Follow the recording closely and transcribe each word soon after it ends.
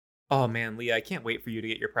Oh man, Leah, I can't wait for you to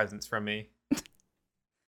get your presents from me.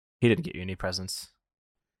 He didn't get you any presents.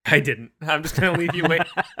 I didn't. I'm just gonna leave you wait.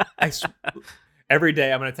 Every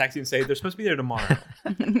day I'm gonna text you and say they're supposed to be there tomorrow.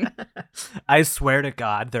 I swear to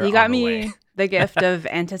God, they're You got on the me way. the gift of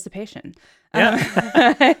anticipation. Yeah.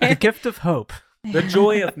 The gift of hope. The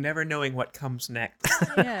joy of never knowing what comes next.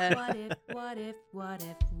 Yeah. What if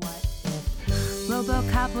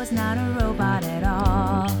RoboCop was not a robot at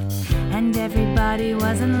all, and everybody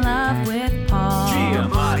was in love with Paul?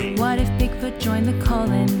 Giamatti. What if Bigfoot joined the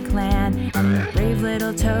Cullen clan, and the brave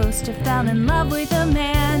little toaster fell in love with a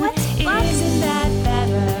man? Isn't that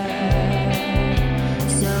better?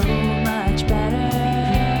 So much better.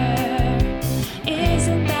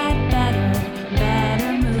 Isn't that better?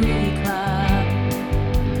 Better movie club.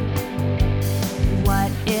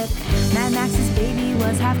 What if Mad Max's baby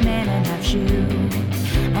was half man and half shoe,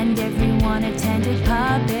 and everyone attended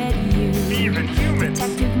Puppet U? Even humans.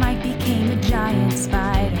 Detective Mike became a giant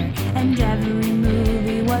spider, and every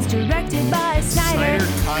movie was directed by Snyder.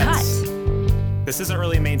 Snyder cuts. This isn't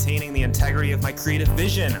really maintaining the integrity of my creative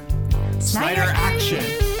vision. Snyder action.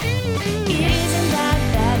 Isn't that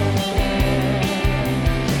better?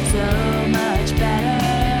 So much better.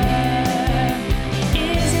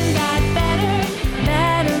 Isn't that better?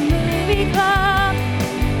 Better movie club.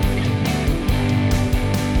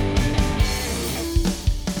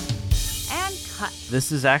 And cut.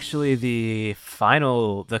 This is actually the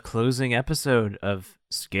closing episode of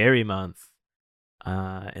Scary Month.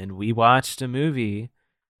 And we watched a movie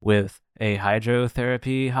with a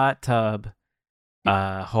hydrotherapy hot tub,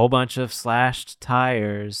 a whole bunch of slashed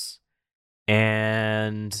tires,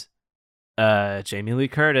 and Jamie Lee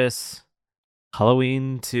Curtis,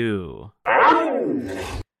 Halloween 2.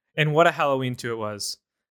 And what a Halloween 2 it was.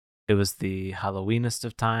 It was the Halloweenest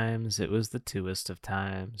of times. It was the 2est of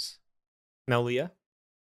times. Now, Leah,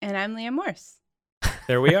 And I'm Leah Morse.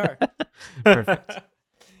 there we are. Perfect.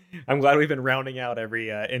 I'm glad we've been rounding out every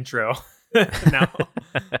intro. now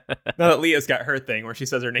that Leah's got her thing where she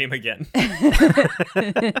says her name again.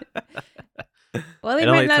 Well, they It might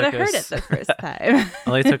only not took have heard it us- the first time.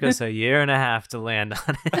 Only took us a year and a half to land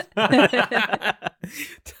on it.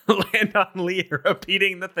 To land on Leah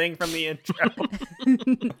repeating the thing from the intro.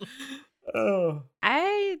 Oh.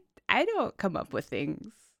 I don't come up with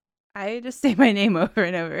things. I just say my name over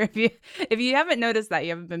and over. If you haven't noticed that,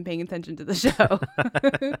 you haven't been paying attention to the show.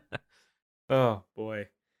 Oh boy.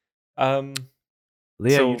 Leah,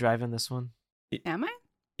 So- you driving this one? Am I?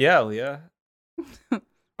 Yeah, Leah. Why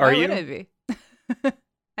Are you? would I be?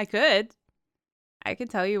 I could. I could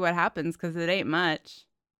tell you what happens because it ain't much.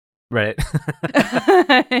 Right.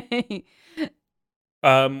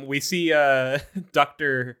 We see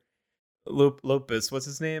Dr. Lopez, what's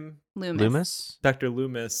his name? Loomis? Dr.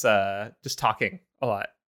 Loomis just talking a lot.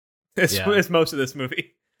 It's, Yeah. it's most of this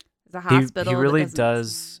movie. It's a hospital. He that really doesn't-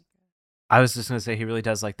 does. I was just going to say he really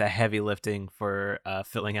does like the heavy lifting for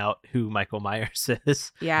filling out who Michael Myers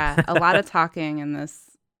is. Yeah, a lot of talking in this.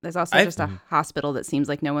 There's also I've- just a hospital that seems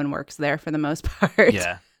like no one works there for the most part.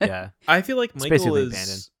 Yeah, yeah. I feel like It's Michael basically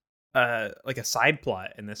is like a side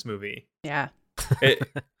plot in this movie. Yeah.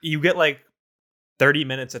 You get like 30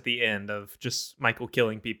 minutes at the end of just Michael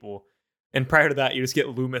killing people. And prior to that, you just get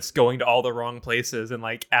Loomis going to all the wrong places and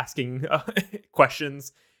like asking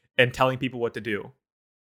questions and telling people what to do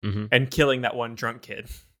Mm-hmm. and killing that one drunk kid.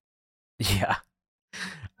 Yeah.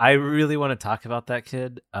 I really want to talk about that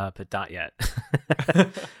kid, but not yet.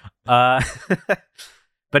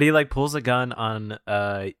 But he like pulls a gun on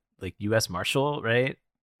like U.S. Marshal, right?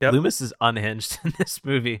 Yep. Loomis is unhinged in this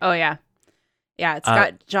movie. Oh yeah. Yeah, it's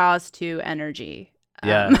got Jaws 2 energy.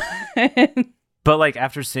 Yeah. But like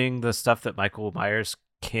after seeing the stuff that Michael Myers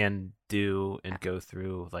can do and go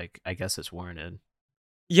through, like I guess it's warranted.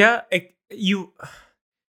 Yeah,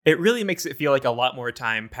 it really makes it feel like a lot more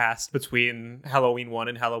time passed between Halloween 1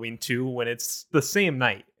 and Halloween 2 when it's the same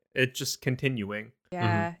night. It's just continuing.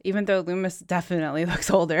 Yeah, even though Loomis definitely looks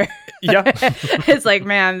older. Yeah. It's like,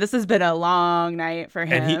 man, this has been a long night for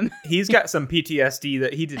him. And he's got some PTSD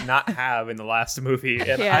that he did not have in the last movie.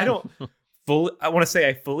 And Yeah. I want to say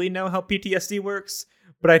I fully know how PTSD works,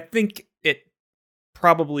 but I think it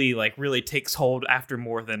probably like really takes hold after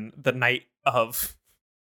more than the night of,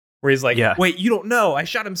 where he's like, Yeah. wait, you don't know, I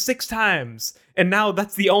shot him 6 times. And now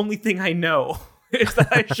that's the only thing I know is that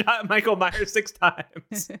I shot Michael Myers 6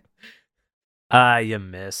 times. You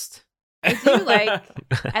missed. I do like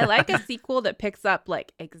I like a sequel that picks up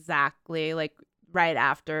like exactly like right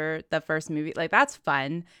after the first movie. Like that's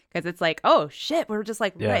fun because it's like, oh shit, we're just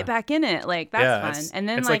like right back in it. Like that's fun. And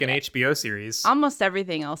then it's like an HBO series. Almost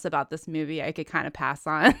everything else about this movie I could kind of pass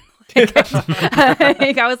on.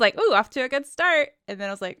 I was like, ooh, off to a good start. And then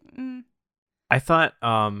I was like, I thought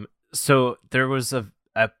so there was a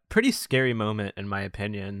pretty scary moment in my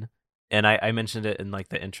opinion, and I mentioned it in like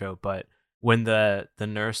the intro, but when the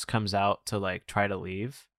nurse comes out to like try to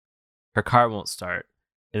leave, her car won't start.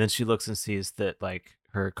 And then she looks and sees that like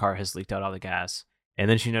her car has leaked out all the gas. And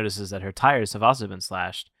then she notices that her tires have also been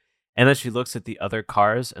slashed. And then she looks at the other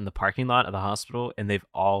cars in the parking lot of the hospital and they've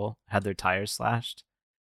all had their tires slashed.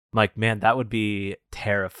 I'm like, man, that would be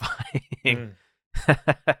terrifying.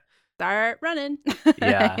 Start running.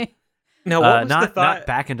 Yeah. No, what was the thought? Not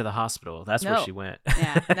back into the hospital. That's where she went.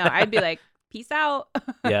 Yeah. No, I'd be like, peace out.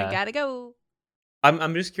 Yeah. I gotta go.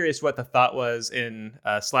 I'm just curious what the thought was in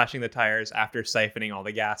slashing the tires after siphoning all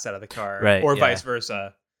the gas out of the car, right, or vice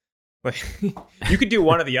versa. Like, you could do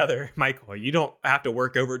one or the other, Michael. You don't have to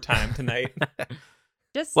work overtime tonight.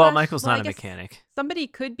 Michael's not a mechanic. Somebody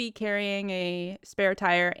could be carrying a spare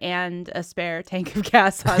tire and a spare tank of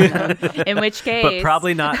gas on them, in which case... But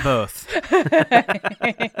probably not both.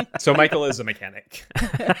 So Michael is a mechanic.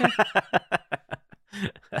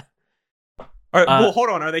 All right, well, hold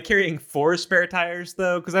on. Are they carrying 4 spare tires,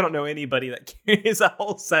 though? Because I don't know anybody that carries a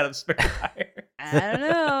whole set of spare tires. I don't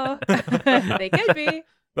know. They could be.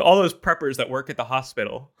 But all those preppers that work at the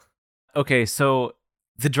hospital. Okay, so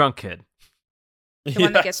the drunk kid. The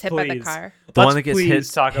one that gets hit by the car. The one that gets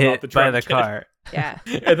hit by the car. Yeah.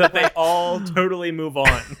 And that they all totally move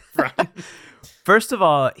on from. First of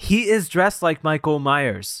all, he is dressed like Michael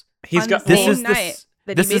Myers. He's got this is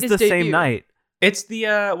the same night. It's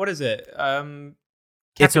the what is it?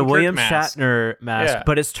 It's a William Shatner mask,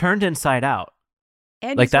 but it's turned inside out.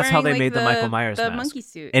 And like that's how they made the Michael Myers mask. The monkey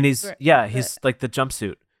suit. And he's like the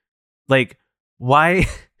jumpsuit. Like, why?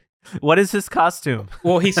 What is his costume?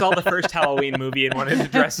 Well, he saw the first Halloween movie and wanted to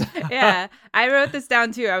dress up. Yeah, I wrote this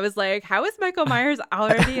down too. I was like, how is Michael Myers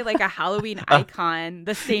already like a Halloween icon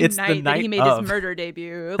the same night that he made his murder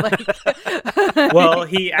debut? Like, well,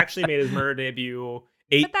 he actually made his murder debut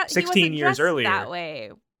 16 years earlier. That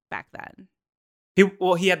way back then.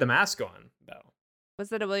 He had the mask on though.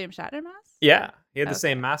 Was it a William Shatner mask? Yeah, he had the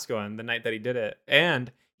same mask on the night that he did it,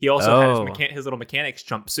 and he also had his little mechanic's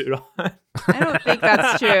jumpsuit on. I don't think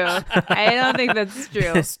that's true. I don't think that's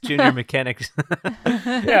true. His junior mechanic.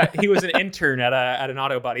 Yeah, he was an intern at an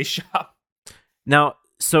auto body shop. Now,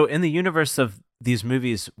 so in the universe of these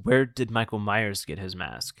movies, where did Michael Myers get his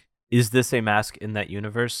mask? Is this a mask in that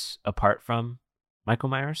universe apart from Michael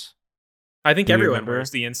Myers? I think everyone wears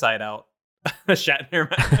the inside out Shatner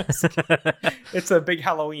mask. It's a big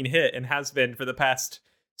Halloween hit and has been for the past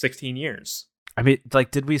 16 years. I mean,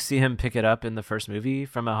 like, did we see him pick it up in the first movie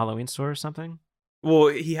from a Halloween store or something? Well,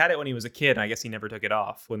 he had it when he was a kid. I guess he never took it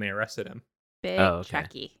off when they arrested him. Big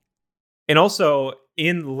Chucky. And also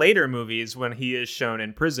in later movies when he is shown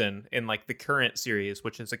in prison in like the current series,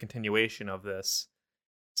 which is a continuation of this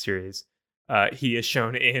series, he is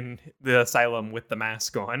shown in the asylum with the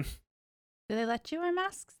mask on. Do they let you wear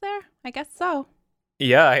masks there? I guess so.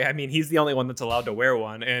 Yeah, I mean, he's the only one that's allowed to wear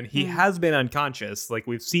one, and he has been unconscious. Like,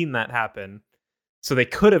 we've seen that happen. So they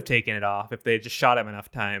could have taken it off if they just shot him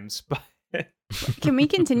enough times. But can we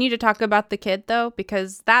continue to talk about the kid, though?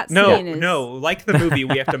 Because that scene is... No, like the movie,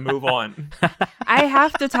 we have to move on. I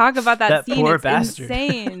have to talk about that scene. Poor it's bastard.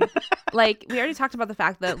 Insane. Like, we already talked about the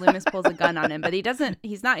fact that Loomis pulls a gun on him, but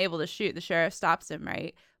he's not able to shoot. The sheriff stops him,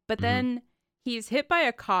 right? But then he's hit by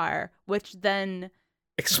a car, which then...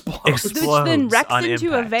 Explodes. Which then wrecks into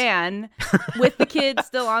impact. a van with the kid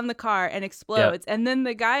still on the car and explodes. Yep. And then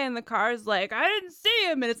the guy in the car is like, I didn't see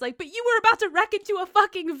him. And it's like, but you were about to wreck into a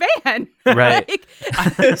fucking van. Right. Like,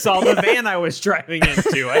 I saw the van I was driving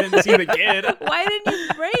into. I didn't see the kid. Why didn't you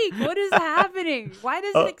brake? What is happening? Why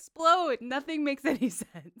does it explode? Nothing makes any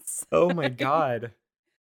sense. Oh my God.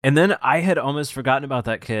 And then I had almost forgotten about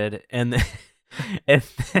that kid. And then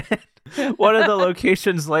one of the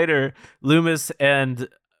locations later, Loomis and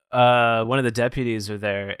one of the deputies are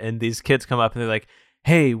there, and these kids come up and they're like,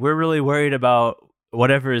 hey, we're really worried about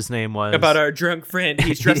whatever his name was. About our drunk friend.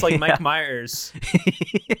 He's dressed like Mike Myers.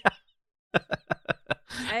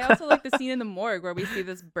 I also like the scene in the morgue where we see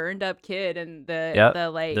this burned up kid and the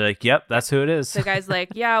like. They're like, yep, that's who it is. The guy's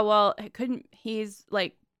like, yeah, well, he's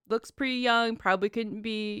like, looks pretty young, probably couldn't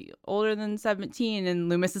be older than 17. And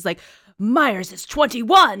Loomis is like, Myers is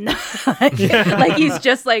 21. like he's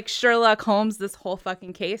just like Sherlock Holmes this whole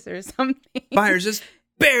fucking case or something. Myers is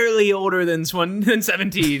barely older than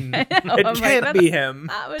 17. It can't be him.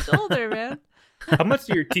 Not much older, man. How much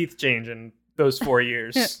do your teeth change in those 4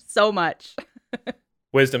 years. So much.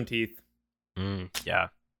 Wisdom teeth. Yeah.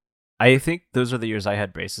 I think those are the years I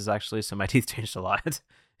had braces, actually, so my teeth changed a lot.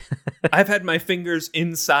 I've had my fingers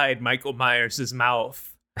inside Michael Myers'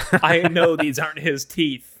 mouth. I know these aren't his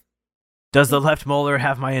teeth. Does the left molar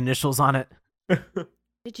have my initials on it?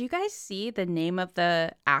 Did you guys see the name of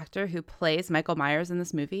the actor who plays Michael Myers in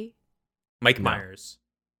this movie? Mike No. Myers.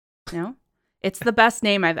 No? It's the best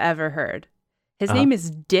name I've ever heard. His name is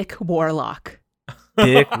Dick Warlock.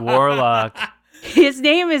 Dick Warlock. His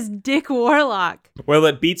name is Dick Warlock. Well,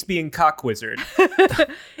 it beats being Cock Wizard.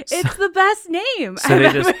 It's the best name. So I've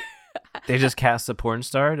they ever- They just cast a porn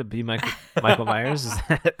star to be Michael Myers? Is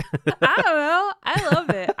that... I don't know. I love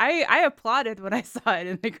it. I applauded when I saw it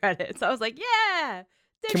in the credits. I was like, yeah,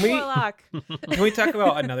 Dick Can we- Warlock. Can we talk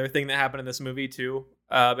about another thing that happened in this movie too?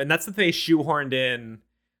 And that's that they shoehorned in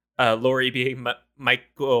Laurie being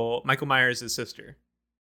Michael Myers' sister.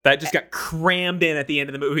 That just got crammed in at the end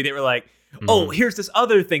of the movie. They were like, "Oh, here's this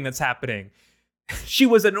other thing that's happening. She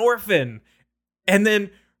was an orphan, and then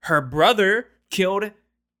her brother killed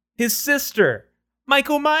his sister,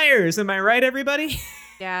 Michael Myers." Am I right, everybody?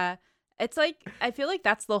 Yeah. It's like, I feel like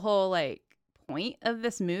that's the whole like point of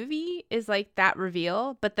this movie is like that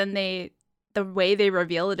reveal. But then the way they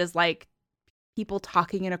reveal it is like people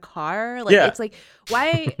talking in a car. Like, Yeah. it's like,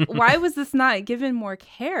 why was this not given more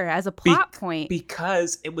care as a plot point?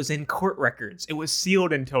 Because it was in court records. It was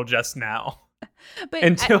sealed until just now. But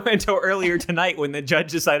Until earlier tonight when the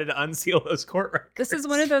judge decided to unseal those court records. this is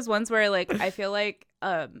one of those ones where like I feel like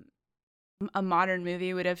a modern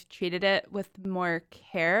movie would have treated it with more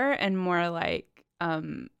care and more like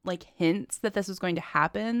hints that this was going to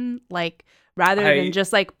happen, like rather than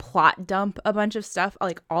just like plot dump a bunch of stuff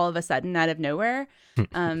like all of a sudden out of nowhere.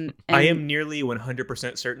 And I am nearly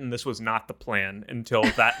 100% certain this was not the plan until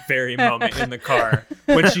that very moment in the car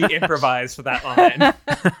when she improvised for that line.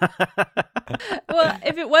 well,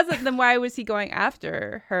 if it wasn't, then why was he going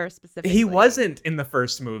after her specifically? He wasn't in the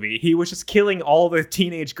first movie. He was just killing all the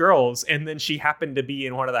teenage girls, and then she happened to be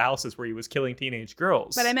in one of the houses where he was killing teenage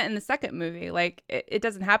girls. But I meant in the second movie, like it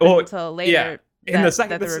doesn't happen Oh, until later. yeah. In the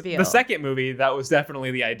second, the the reveal. second movie, that was definitely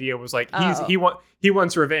the idea. Was like Oh. he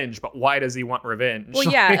wants revenge, but why does he want revenge? Well,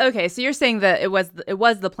 yeah, okay. So you're saying that it was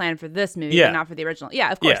the plan for this movie, Yeah. but not for the original.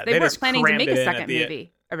 Yeah, of course. Yeah, they they weren't just planning to crammed make it a in at second the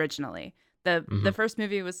movie originally. The first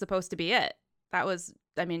movie was supposed to be it. That was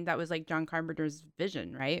like John Carpenter's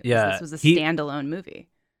vision, right? Yeah, This was a he- standalone movie.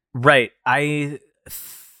 Right. I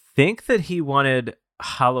think that he wanted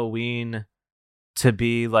Halloween to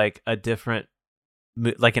be like a different,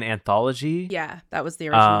 like an anthology. Yeah, that was the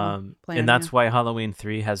original plan. And that's why Halloween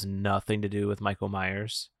 3 has nothing to do with Michael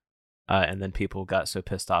Myers. And then people got so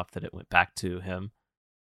pissed off that it went back to him.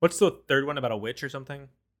 What's the third one about a witch or something?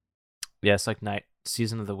 Yeah, it's like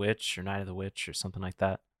Season of the Witch or Night of the Witch or something like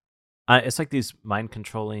that. It's like these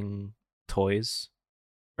mind-controlling toys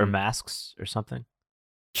or masks or something.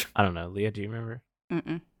 I don't know. Leah, do you remember?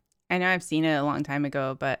 Mm-mm. I know I've seen it a long time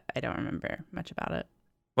ago, but I don't remember much about it.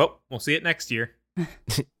 Well, we'll see it next year.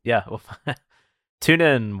 Yeah, well, tune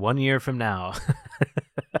in 1 year from now.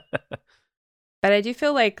 But I do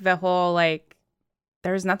feel like the whole like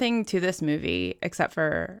there's nothing to this movie except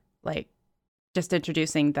for like just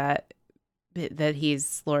introducing that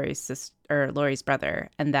he's Laurie's sister or Laurie's brother,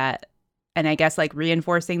 and I guess like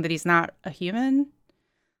reinforcing that he's not a human,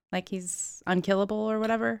 like he's unkillable or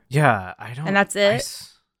whatever. Yeah, I don't. And that's it?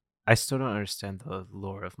 I still don't understand the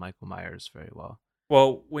lore of Michael Myers very well.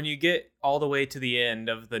 Well, when you get all the way to the end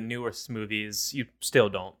of the newest movies, you still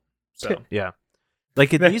don't. So Yeah,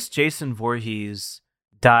 like at least Jason Voorhees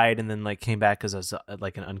died and then like came back as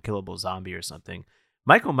like an unkillable zombie or something.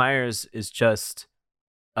 Michael Myers is just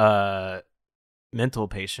a mental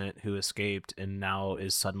patient who escaped and now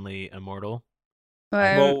is suddenly immortal.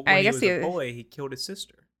 well, when I he guess was a boy, he killed his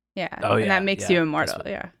sister. yeah, Oh, and yeah, that makes yeah, you immortal. that's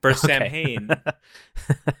what- Yeah, For Sam Okay. Hain,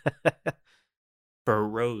 for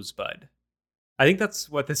Rosebud. I think that's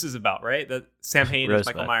what this is about, right? That Sam Hain is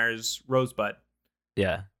Michael Rosebud. Myers' Rosebud.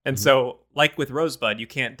 Yeah. And Mhm. so, like with Rosebud, you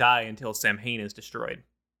can't die until Sam Hain is destroyed.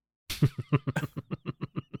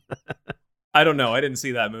 I don't know. I didn't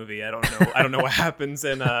see that movie. I don't know. I don't know what happens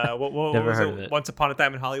in what Never was heard it? of it. Once Upon a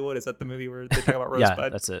Time in Hollywood. Is that the movie where they talk about Yeah,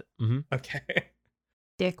 Rosebud? that's it. Mm-hmm. Okay.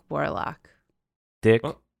 Dick Warlock. Dick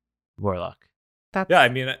Well- Warlock. That's Yeah, I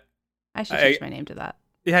mean, I should I- change my name to that.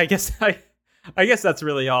 yeah. I guess that's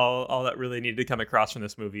really all that really needed to come across from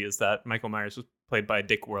this movie is that Michael Myers was played by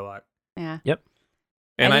Dick Warlock, Yeah. and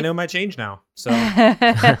I I just- know my change now. So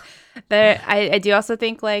I do also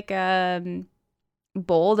think like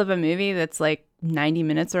bold of a movie that's like 90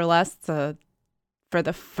 minutes or less to for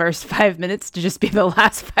the first 5 minutes to just be the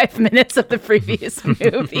last 5 minutes of the previous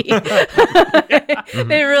movie.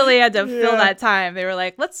 They really had to fill that time. They were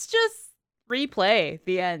like, let's just replay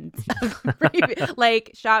the end,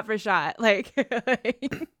 like shot for shot. Like,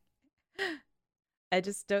 I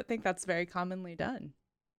just don't think that's very commonly done.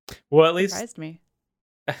 Well, at least Surprised me.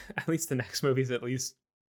 at least the next movie's at least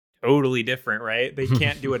totally different, right? They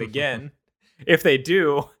can't do it again. If they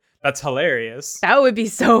do, that's hilarious. That would be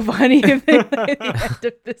so funny if they played the end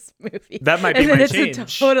of this movie. That might be and then my it's change. a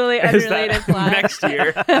totally Is that unrelated plot. next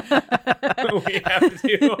year we have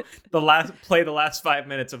to play the last 5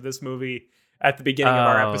 minutes of this movie at the beginning of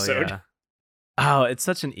our episode. Yeah. Oh, it's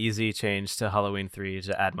such an easy change to Halloween 3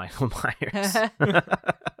 to add Michael Myers.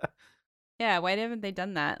 Yeah, why haven't they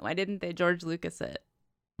done that? Why didn't they George Lucas it?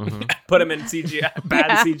 Put him in CGI,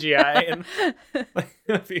 bad CGI, and like,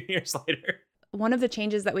 a few years later. One of the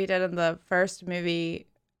changes that we did in the first movie,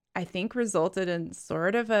 I think, resulted in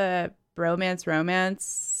sort of a romance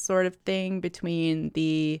sort of thing between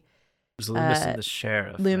the There's Loomis and the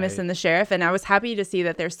sheriff. Loomis right? and the sheriff, and I was happy to see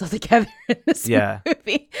that they're still together in this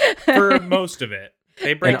movie. For most of it,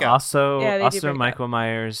 they break and up. also, Yeah, they do also break Michael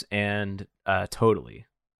Myers and Totally.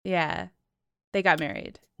 Yeah, they got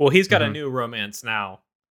married. Well, he's got a new romance now.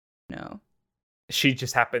 No. She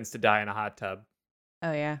just happens to die in a hot tub.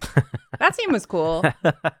 Oh yeah, that scene was cool.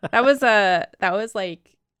 That was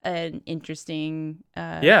like an interesting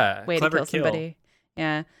way to kill somebody.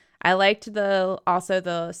 Yeah, I liked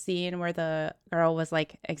the scene where the girl was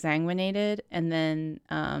like exsanguinated, and then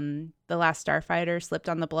the last starfighter slipped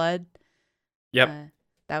on the blood. Yep,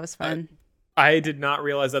 that was fun. I did not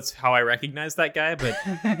realize that's how I recognized that guy, but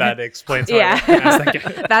that explains how Yeah, I recognize that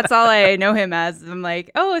guy. That's all I know him as. I'm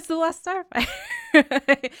like, oh, it's the last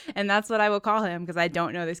starfighter, and that's what I will call him because I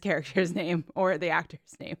don't know this character's name or the actor's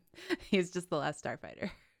name. He's just the last starfighter.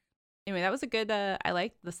 Anyway, that was a good. I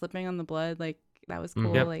liked the slipping on the blood. Like that was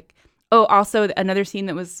cool. Yep. Like, oh, also another scene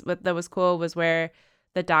that was cool was where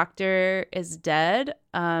the doctor is dead,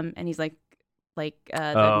 and he's like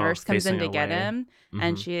the nurse comes in to get him,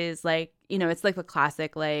 and she's like, it's like the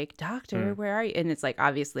classic like, doctor, where are you? And it's like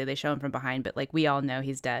obviously they show him from behind, but like we all know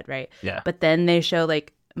he's dead, right? Yeah. But then they show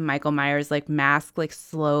like Michael Myers like mask like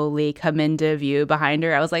slowly come into view behind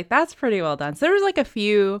her. I was like, that's pretty well done. So there was like a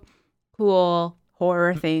few cool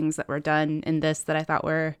horror things that were done in this that I thought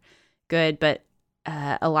were good, but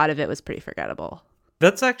a lot of it was pretty forgettable.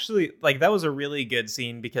 That's actually that was a really good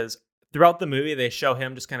scene because throughout the movie they show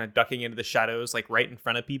him just kind of ducking into the shadows like right in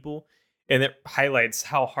front of people, and it highlights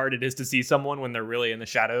how hard it is to see someone when they're really in the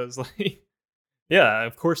shadows. Like, yeah,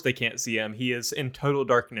 of course they can't see him. He is in total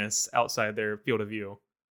darkness outside their field of view.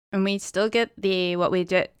 And we still get what we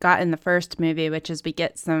got in the first movie, which is we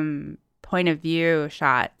get some point of view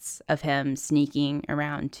shots of him sneaking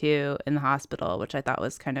around too in the hospital, which I thought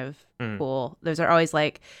was kind of cool. Those are always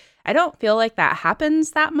like, I don't feel like that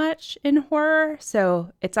happens that much in horror,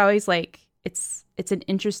 so it's always like it's an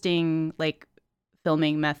interesting like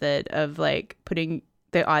filming method of like putting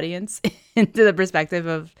the audience into the perspective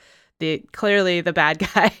of clearly the bad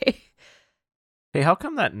guy. Hey, how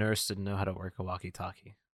come that nurse didn't know how to work a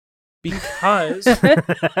walkie-talkie? Because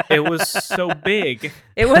it was so big.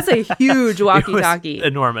 It was a huge walkie-talkie. It was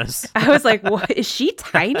enormous. I was like, what, is she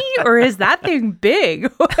tiny or is that thing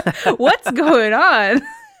big? What's going on?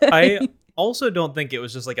 I also don't think it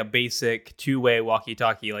was just like a basic two-way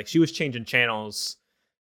walkie-talkie. Like she was changing channels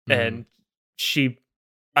and she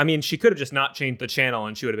could have just not changed the channel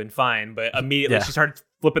and she would have been fine. But immediately she started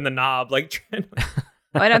flipping the knob. Like,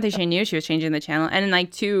 well, I don't think she knew she was changing the channel. And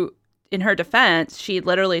like in her defense, she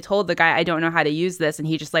literally told the guy, I don't know how to use this. And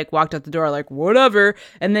he just like walked out the door like, whatever.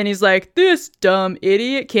 And then he's like, this dumb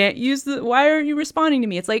idiot can't use why aren't you responding to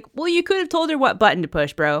me? It's like, well, you could have told her what button to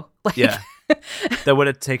push, bro. Like, yeah. That would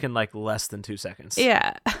have taken like less than 2 seconds.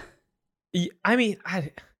 Yeah. I mean,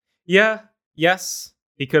 yes,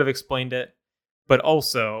 he could have explained it. But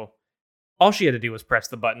also, all she had to do was press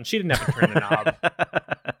the button. She didn't have to turn the knob.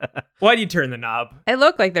 Why do you turn the knob? It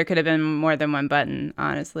looked like there could have been more than one button,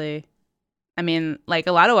 honestly. I mean, like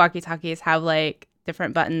a lot of walkie-talkies have like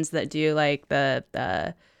different buttons that do like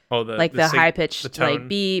the high pitched like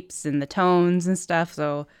beeps and the tones and stuff.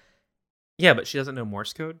 So yeah, but she doesn't know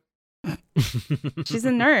Morse code. She's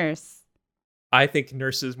a nurse. I think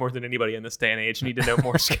nurses more than anybody in this day and age need to know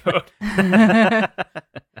Morse code.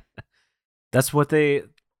 That's what it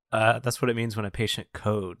means when a patient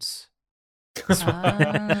codes.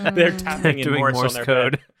 They're tapping in doing Morse on their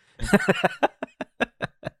code.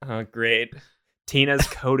 Oh, great. Tina's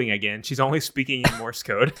coding again. She's only speaking in Morse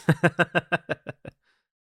code.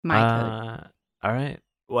 My code. All right.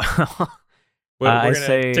 Well, We're I gonna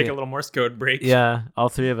say- take a little Morse code break. Yeah, all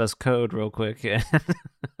three of us code real quick. All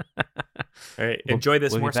right. We'll- Enjoy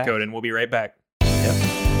this we'll be Morse back. code, and we'll be right back.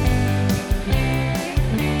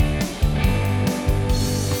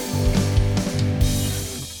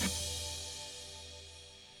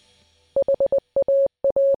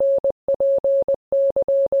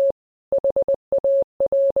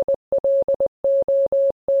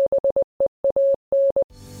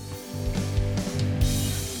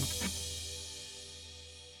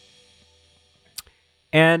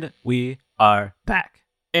 And we are back.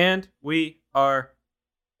 And we are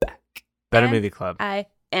Better And Movie Club, I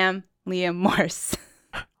am Liam Morse.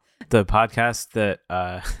 the podcast that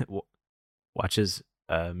watches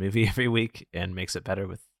a movie every week and makes it better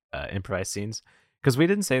with improvised scenes. Because we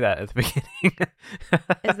didn't say that at the beginning.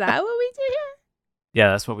 Is that what we do here?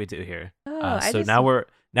 Yeah, that's what we do here. Oh, So now we're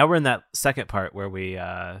in that second part where we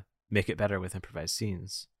make it better with improvised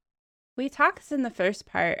scenes. we talked in the first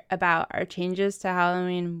part about our changes to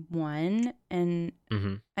Halloween 1, and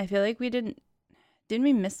Mm-hmm. I feel like we didn't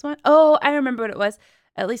we miss one? Oh, I remember what it was.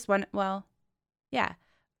 At least one. Well, yeah.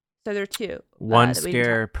 So there are two. One that we didn't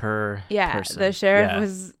scare talk- per Yeah, person. the sheriff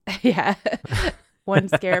Yeah. was one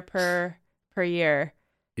scare per year.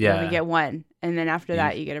 Yeah. You only get one, and then after You-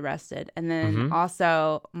 that you get arrested. And then Mhm.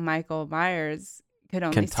 also Michael Myers could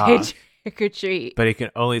only Can say talk. trick or treat, But he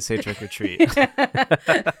can only say trick or treat.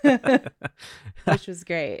 which was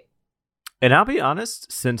great. And I'll be honest,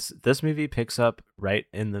 since this movie picks up right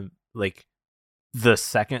in the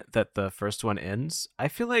second that the first one ends, I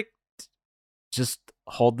feel like just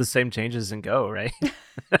hold the same changes and go, right?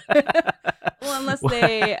 Well, unless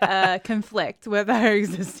they conflict with our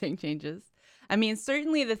existing changes. I mean,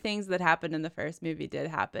 certainly the things that happened in the first movie did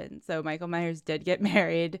happen. So Michael Myers did get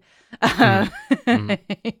married.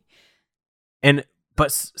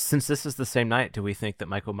 But since this is the same night, do we think that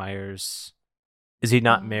Michael Myers is he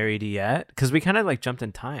not married yet? Because we kind of jumped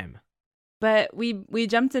in time. But we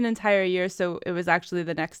jumped an entire year, so it was actually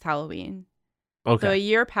the next Halloween. Okay, So a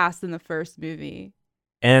year passed in the first movie.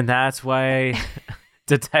 and that's why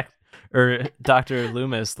Dr.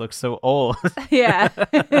 Loomis looks so old. Yeah.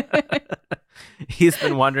 He's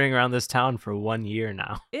been wandering around this town for 1 year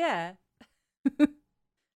now. Yeah.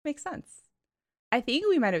 Makes sense. I think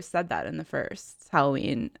we might have said that in the first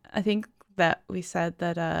Halloween. I think that we said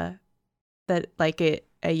that a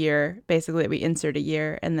year, basically we insert a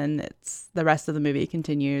year and then it's the rest of the movie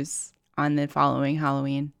continues on the following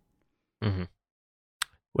Halloween. Mm-hmm.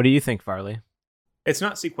 What do you think, Farley? It's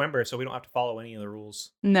not Sequember, so we don't have to follow any of the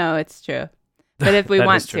rules. No, it's true. But if we That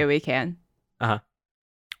want is true. to, we can.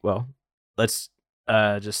 Well, let's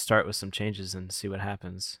just start with some changes and see what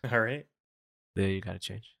happens. All right. There, you got to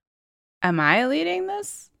change. Am I leading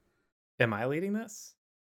this? Am I leading this?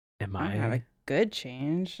 Am I have a I? good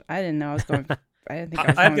change. I didn't know I was going. I didn't think I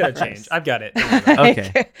was I've going got a change. first. I've got it. Don't worry about it.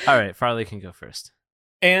 Okay. All right, Farley can go first.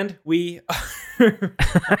 And we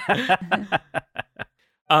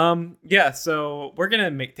yeah, so we're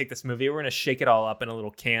gonna take this movie, we're gonna shake it all up in a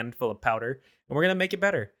little can full of powder, and we're gonna make it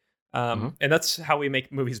better. And that's how we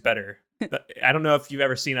make movies better. I don't know if you've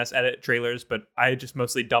ever seen us edit trailers, but I just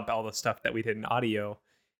mostly dump all the stuff that we did in audio.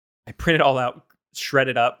 I print it all out, shred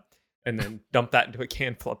it up, and then dump that into a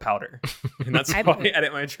can full of powder. And that's how I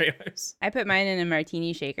edit my trailers. I put mine in a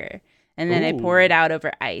martini shaker and then I Ooh. pour it out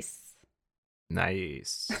over ice.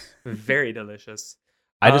 Nice. Very delicious.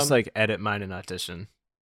 I just Um, edit mine in Audition.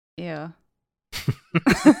 Yeah.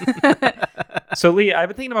 So Lee, I've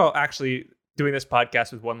been thinking about actually doing this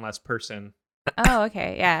podcast with one less person. Oh,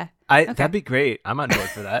 okay. Yeah. Okay. That'd be great. I'm on board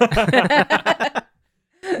for that.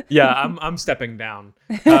 Yeah, I'm stepping down.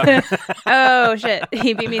 Oh shit!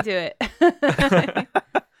 He beat me to it.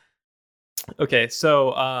 Okay,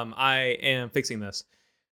 so I am fixing this.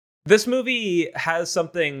 This movie has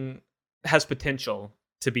potential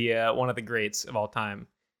to be one of the greats of all time,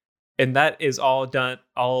 and that is all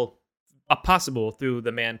possible through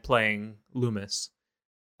the man playing Loomis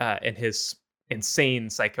and his insane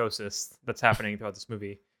psychosis that's happening throughout this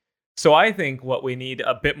movie. So I think what we need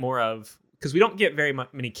a bit more of, because we don't get very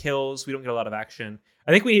many kills, we don't get a lot of action.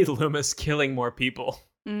 I think we need Loomis killing more people.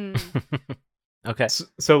 Mm. Okay.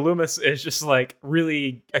 So Loomis is just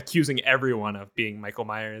really accusing everyone of being Michael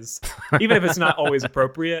Myers, even if it's not always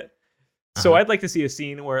appropriate. So I'd like to see a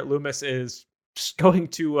scene where Loomis is just going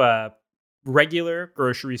to a regular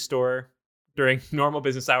grocery store during normal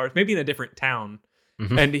business hours, maybe in a different town,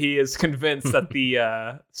 Mhm. and he is convinced that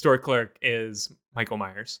the store clerk is Michael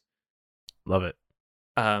Myers. Love it.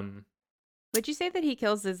 Would you say that he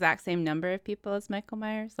kills the exact same number of people as Michael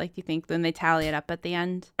Myers? Like, do you think when they tally it up at the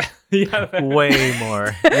end? Yeah. Way more.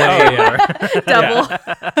 Way yeah. more.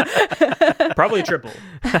 Double. Probably triple.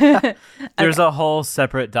 There's a whole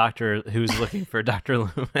separate doctor who's looking for Dr.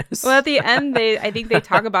 Loomis. Well, at the end, I think they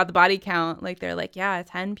talk about the body count. Like they're like, yeah,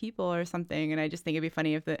 10 people or something. And I just think it'd be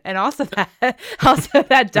funny if and also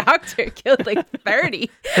that doctor killed like 30.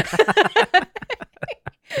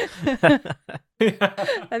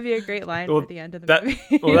 That'd be a great line Well, at the end of the movie.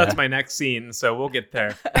 Well, that's my next scene, so we'll get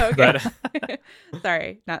there. Okay. But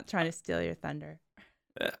Sorry, not trying to steal your thunder.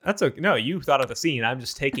 that's okay. No, you thought of the scene. I'm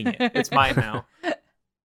just taking it. It's mine now.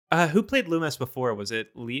 Who played Loomis before? Was it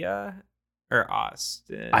Leah or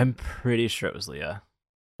Austin? I'm pretty sure it was Leah.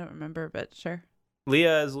 I don't remember, but sure.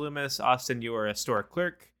 Leah is Loomis. Austin, you are a store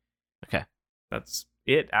clerk. Okay. That's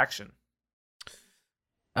it. Action.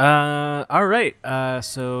 All right.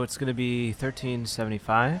 So it's gonna be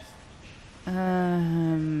 $13.75.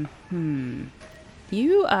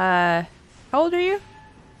 You how old are you?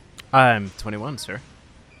 I'm 21, sir.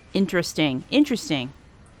 Interesting.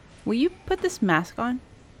 Will you put this mask on?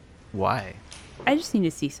 Why? I just need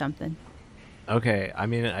to see something. Okay. I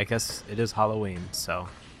mean, I guess it is Halloween, so.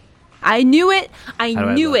 I knew it. How do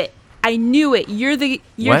I look? I knew it. You're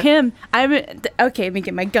What? him. Okay. Let me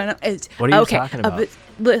get my gun. What are you okay, talking about? but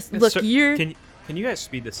look, Sir, you're. Can you guys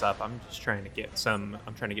speed this up? I'm trying to get some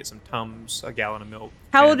Tums, a gallon of milk.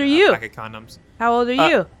 How old and are you? A pack of condoms. How old are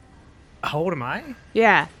you? How old am I?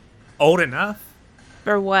 Yeah. Old enough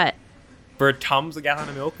For what? for Tums, a gallon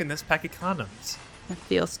of milk, and this pack of condoms. That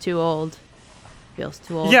feels too old. But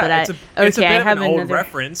it's a I bit have of an old another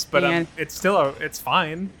reference, but hang on. it's still it's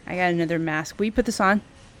fine. I got another mask. Will you put this on?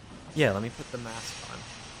 Yeah, let me put the mask on.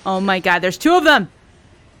 Oh my God, there's two of them.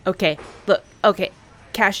 Okay, look. Okay,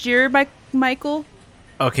 cashier, Michael.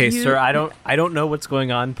 Okay, You- sir. I don't know what's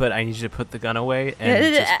going on, but I need you to put the gun away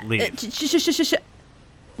and just leave.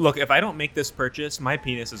 Look, if I don't make this purchase, my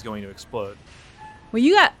penis is going to explode. Well,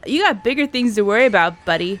 you got bigger things to worry about,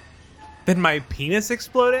 buddy. Then my penis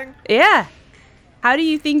exploding? Yeah. How do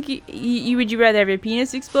you think would you rather have your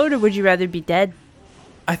penis explode or would you rather be dead?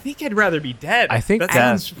 I think I'd rather be dead. I think that that-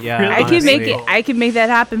 sounds yeah, really I can make honestly. it. I can make that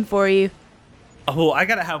happen for you. Oh, I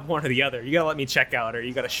gotta have one or the other. You gotta let me check out, or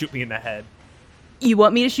you gotta shoot me in the head. You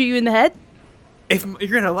want me to shoot you in the head? If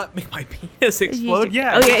you're gonna let my penis explode,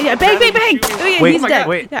 yeah. Okay, yeah. Bang, bang, bang. Oh yeah, Wait, he's oh my dead. God,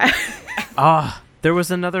 wait. Yeah. Ah, there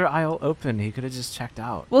was another aisle open. He could have just checked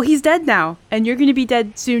out. Well, he's dead now, and you're gonna be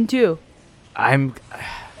dead soon too. I'm.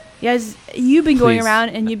 Yes, you've been going Please. around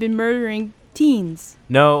and you've been murdering teens.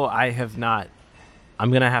 No, I have not.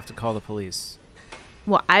 I'm gonna have to call the police.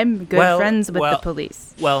 Well, I'm good Well, friends with well- the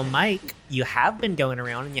police. Well, Mike, you have been going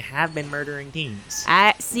around and you have been murdering teens.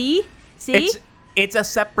 See? It's a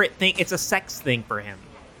separate thing. It's a sex thing for him.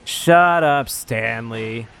 Shut up,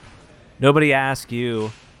 Stanley. Nobody asked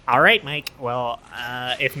you. All right, Mike. Well,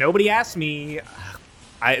 if nobody asks me,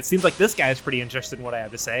 it seems like this guy's pretty interested in what I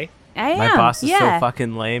have to say. I am. My boss is yeah. so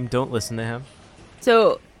fucking lame. Don't listen to him.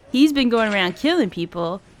 So he's been going around killing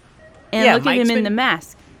people, and Yeah, look at Mike's him in been- the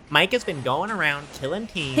mask. Mike has been going around killing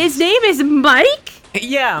teens. His name is Mike.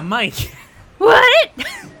 Yeah, Mike. What?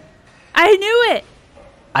 I knew it.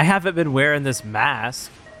 I haven't been wearing this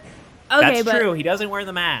mask. Okay, That's but true. He doesn't wear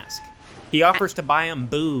the mask. He offers to buy him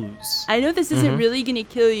booze. I know this isn't really gonna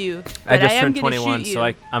kill you, Mm-hmm. I but just I am turned gonna 21, shoot you.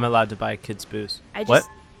 so I'm allowed to buy kids' booze. I just, What?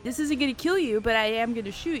 This isn't gonna kill you, but I am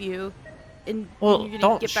gonna shoot you, and Well, you're gonna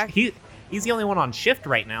don't. get back. He's the only one on shift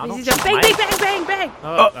right now. Don't He's just shoot bang, Mike. bang, bang, bang, bang.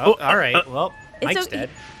 Oh, all right. Well, Mike's okay. dead.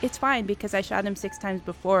 It's fine because I shot him 6 times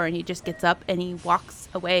before, and he just gets up and he walks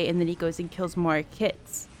away, and then he goes and kills more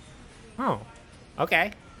kids. Oh,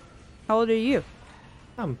 okay. How old are you?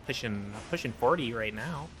 I'm pushing 40 right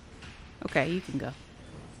now. Okay, you can go.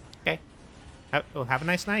 Okay. Have a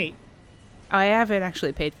nice night. Oh, I haven't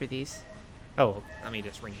actually paid for these. Oh, let me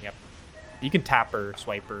just ring you up. You can tap or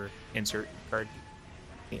swipe or insert card.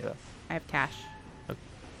 Yeah. I have cash.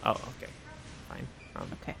 Oh, okay. Fine.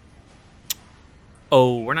 Okay.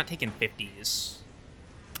 Oh, we're not taking 50s.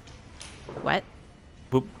 What?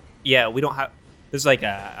 Yeah, we don't have. There's like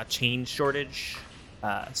a change shortage,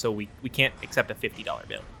 so we can't accept a $50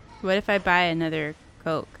 bill. What if I buy another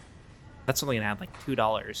Coke? That's only gonna add like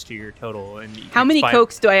 $2 to your total. And you How just many buy-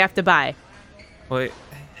 Cokes do I have to buy? Well, if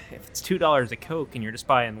it's $2 a Coke and you're just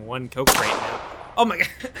buying one Coke right now. Oh my god.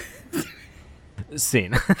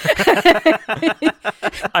 Scene.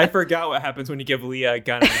 I forgot what happens when you give Leah a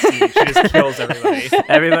gun in the scene. She just kills everybody.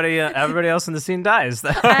 Everybody else in the scene dies.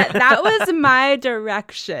 That was my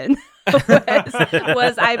direction.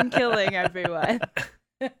 was I'm killing everyone.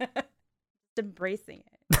 Just embracing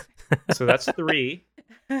it. So that's 3.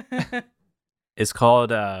 is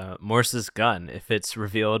called Morse's gun. If it's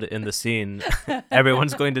revealed in the scene,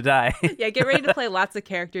 everyone's going to die. Yeah, get ready to play lots of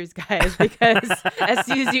characters, guys, because as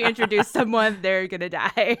soon as you introduce someone, they're gonna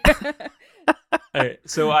die. All right,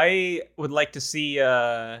 so I would like to see,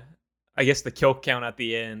 I guess, the kill count at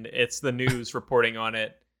the end. It's the news reporting on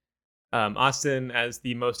it. Austin, as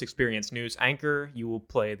the most experienced news anchor, you will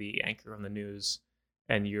play the anchor on the news,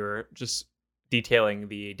 and you're just detailing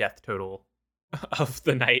the death total of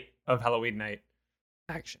the night of Halloween night.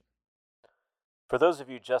 Action. For those of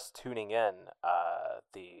you just tuning in,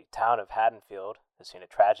 the town of Haddonfield has seen a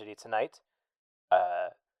tragedy tonight.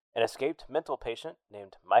 An escaped mental patient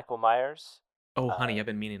named Michael Myers Oh, honey, I've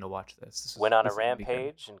been meaning to watch this. went on a this is gonna be good.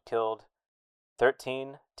 rampage and killed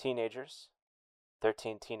 13 teenagers.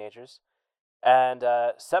 And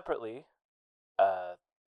separately, the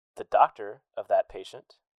doctor of that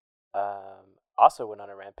patient also went on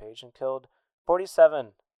a rampage and killed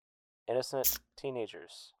 47 innocent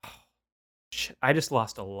teenagers. Shit, I just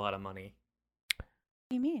lost a lot of money. What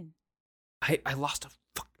do you mean? I lost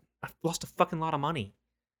a fucking lot of money.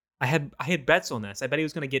 I had bets on this. I bet he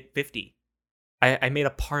was gonna get 50. I made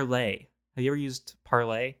a parlay. Have you ever used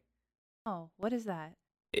parlay? Oh, what is that?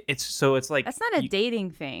 It's like That's not a dating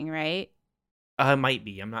thing, right? Might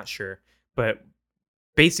be. I'm not sure, but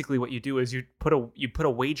basically what you do is you put a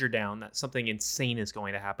wager down that something insane is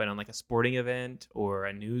going to happen on like a sporting event or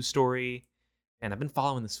a news story. And I've been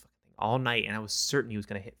following this fucking thing all night, and I was certain he was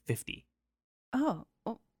gonna hit 50. Oh,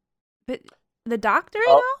 but the doctor,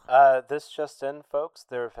 This just in, folks.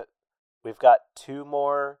 We've got 2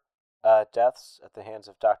 more deaths at the hands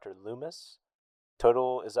of Dr. Loomis.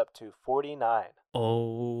 Total is up to 49.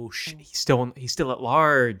 Oh shit! He's still at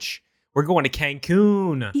large. We're going to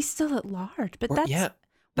Cancun. He's still at large, but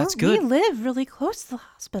That's good. We live really close to the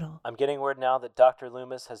hospital. I'm getting word now that Dr.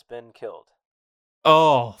 Loomis has been killed.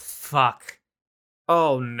 Oh fuck!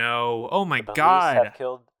 Oh no! Oh my The police god! have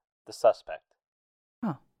killed the suspect.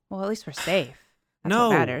 Oh, well, at least we're safe. That's No,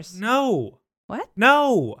 what matters. no, What?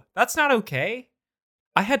 no! That's not okay.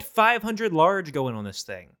 I had 500 large going on this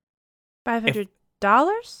thing. $500?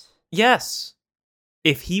 Yes.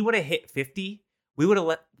 If he would have hit 50, we would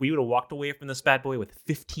have walked away from this bad boy with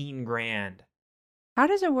 15 grand. How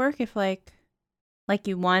does it work if like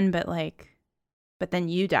you won, but then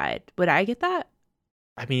you died? Would I get that?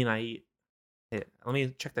 I mean, let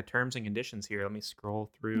me check the terms and conditions here. Let me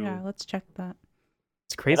scroll through. Yeah, let's check that.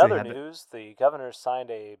 It's crazy. In other news, the governor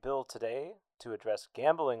signed a bill today to address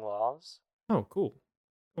gambling laws. Oh, cool.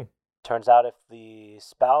 Turns out if the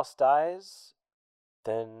spouse dies,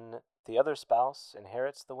 then the other spouse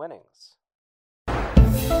inherits the winnings. What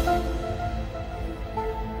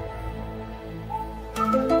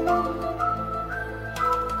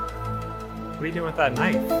are you doing with that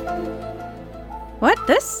knife? What?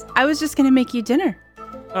 This? I was just gonna make you dinner.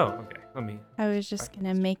 Oh, okay. Let me. I was just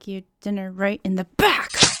gonna make you dinner right in the back.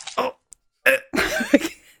 Oh.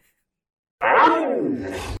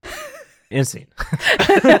 Insane.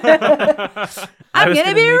 I'm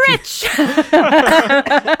gonna be rich.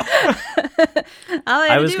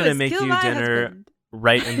 I was gonna make you dinner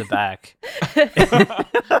right in the back.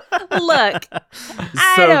 Look,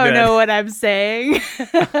 I don't know what I'm saying.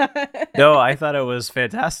 No, I thought it was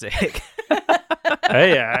fantastic.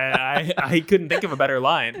 Hey, I couldn't think of a better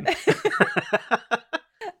line.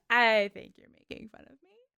 I think you're making fun of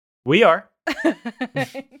We are.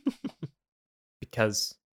 me.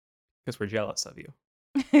 Because we're jealous of you.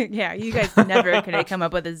 Yeah, you guys never could have come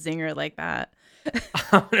up with a zinger like that.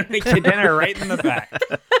 I'm gonna make you dinner right in the back.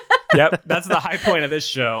 Yep, that's the high point of this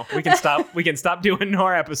show. We can stop doing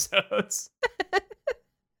more episodes.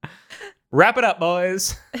 Wrap it up,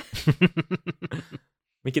 boys.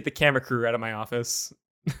 Let me get the camera crew out of my office.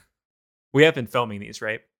 We have been filming these,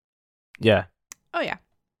 right? Yeah. Oh yeah.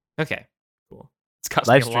 Okay, cool. It's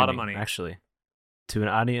costing Live me a lot of streaming, money. actually, to an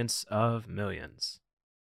audience of millions.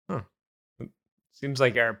 Huh. Seems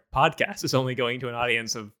like our podcast is only going to an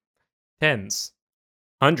audience of tens,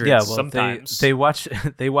 hundreds. Yeah, well, sometimes they watch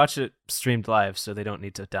it streamed live, so they don't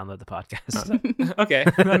need to download the podcast. Okay,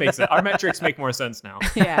 that makes sense. Our metrics make more sense now.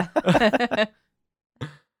 Yeah.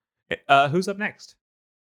 Who's up next?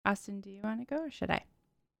 Austin, do you want to go or should I?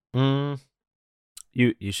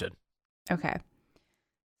 You should. Okay.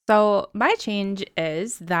 So my change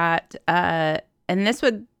is that, and this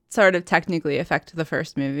would sort of technically affect the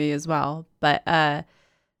first movie as well, but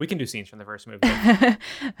We can do scenes from the first movie.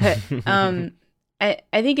 I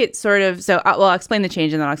think it's sort of I'll explain the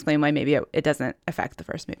change and then I'll explain why maybe it doesn't affect the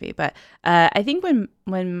first movie. But I think when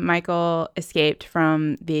Michael escaped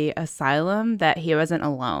from the asylum, that he wasn't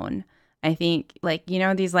alone. I think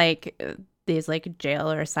these these like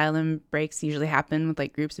jail or asylum breaks usually happen with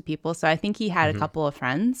like groups of people. So I think he had a couple of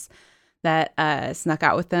friends that snuck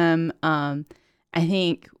out with them. I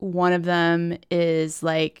think one of them is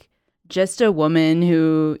like just a woman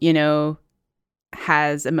who, you know,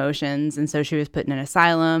 has emotions, and so she was put in an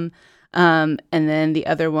asylum. And then the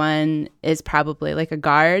other one is probably like a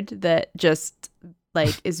guard that just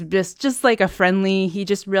like is just like a friendly. He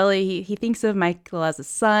just really he thinks of Michael as a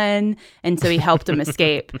son, and so he helped him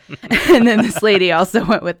escape. And then this lady also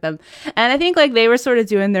went with them. And I think like they were sort of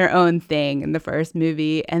doing their own thing in the first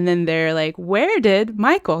movie, and then they're like, where did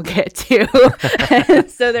Michael get to? And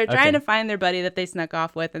so they're trying to find their buddy that they snuck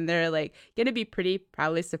off with, and they're like gonna be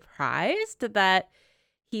probably surprised that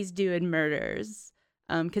he's doing murders.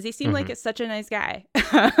 Because he seemed like it's such a nice guy.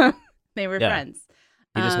 They were friends.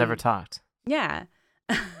 He just never talked. Yeah.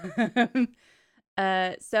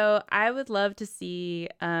 So I would love to see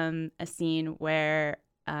a scene where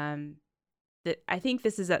I think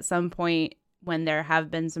this is at some point when there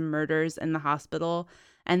have been some murders in the hospital,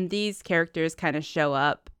 and these characters kind of show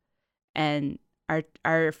up and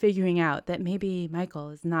are figuring out that maybe Michael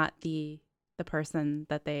is not the person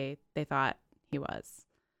that they thought he was,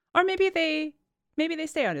 or maybe they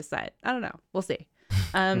stay on his side. I don't know. We'll see.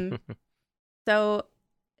 So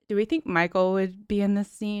do we think Michael would be in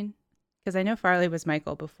this scene? Because I know Farley was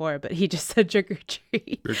Michael before, but he just said trick or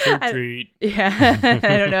treat. Trick or treat. Yeah.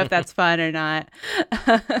 I don't know if that's fun or not.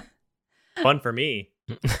 Fun for me.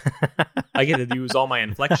 I get to use all my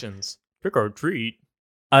inflections. Trick or treat.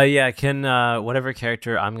 Yeah, can whatever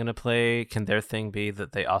character I'm gonna play, can their thing be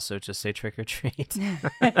that they also just say trick or treat?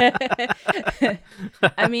 I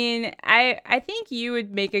mean, I think you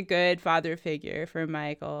would make a good father figure for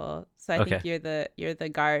Michael. So I think you're the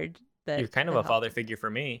guard that you're kind of a father figure for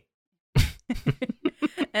me.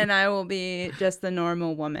 And I will be just the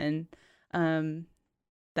normal woman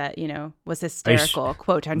that, you know, was hysterical,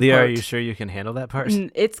 quote unquote. Leah, are you sure you can handle that part?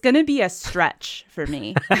 It's going to be a stretch for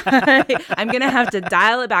me. I'm going to have to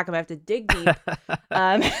dial it back. I'm going to have to dig deep.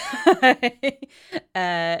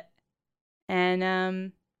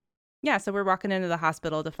 Yeah, so we're walking into the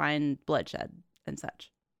hospital to find bloodshed and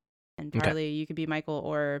such. And Farley, you could be Michael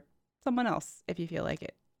or someone else if you feel like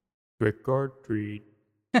it. Trick or treat.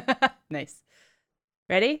 Nice.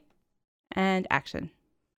 Ready? And action.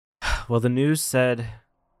 Well, the news said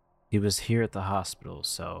he was here at the hospital,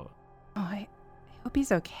 so... Oh, I hope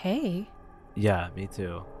he's okay. Yeah, me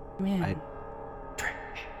too. Man. I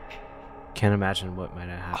can't imagine what might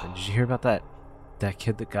have happened. Did you hear about that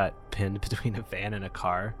kid that got pinned between a van and a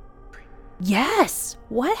car? Yes!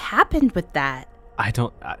 What happened with that? I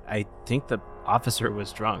think the officer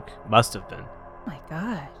was drunk. Must have been. Oh my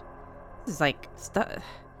god. This is like stuff.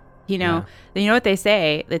 You know what they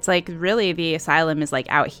say? It's like really the asylum is like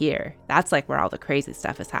out here. That's like where all the crazy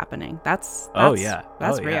stuff is happening. That's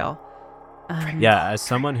real. Yeah, as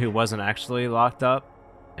someone who wasn't actually locked up,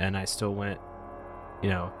 and I still went, you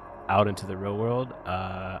know, out into the real world,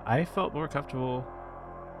 I felt more comfortable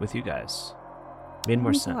with you guys. Made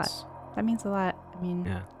more sense. That means a lot. I mean,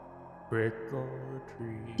 yeah. Trick or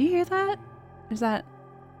treat. Do you hear that? Is that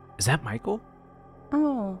Michael?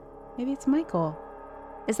 Oh, maybe it's Michael.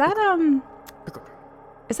 Is that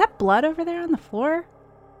blood over there on the floor?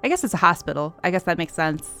 I guess it's a hospital. I guess that makes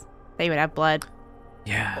sense. They would have blood.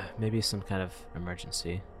 Yeah, maybe some kind of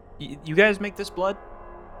emergency. You guys make this blood?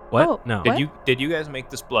 What? Oh, no. Did you guys make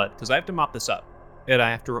this blood? Because I have to mop this up, and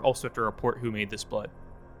I also have to report who made this blood.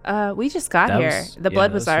 We just got here. The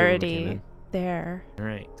blood was already there. All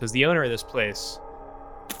right, because the owner of this place,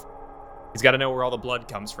 he's got to know where all the blood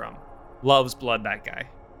comes from. Loves blood, that guy.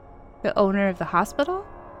 The owner of the hospital?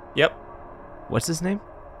 Yep. What's his name?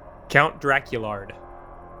 Count Draculard.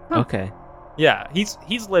 Huh. Okay. Yeah,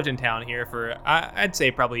 he's lived in town here for I'd say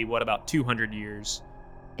probably about 200 years.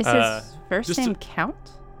 Is his first name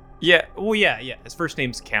Count? Yeah. Well, yeah. His first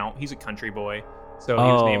name's Count. He's a country boy, so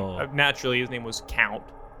his name was Count.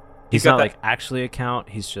 He's not like actually a count.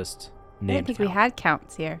 He's just named. I didn't think we had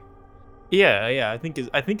counts here. Yeah. I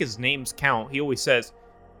think his name's Count. He always says,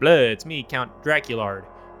 "Blood, it's me, Count Draculard,"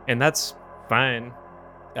 and that's fine.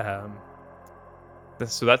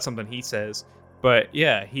 So that's something he says. But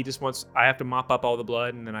yeah, he just wants. I have to mop up all the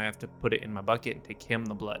blood, and then I have to put it in my bucket and take him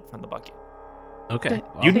the blood from the bucket. Okay.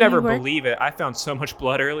 You'd never believe it. I found so much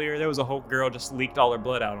blood earlier. There was a whole girl just leaked all her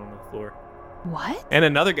blood out on the floor. What? And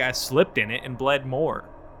another guy slipped in it and bled more.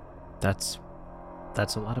 That's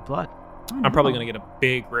a lot of blood. Oh, I'm probably gonna get a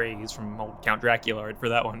big raise from old Count Draculard for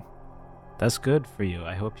that one. That's good for you.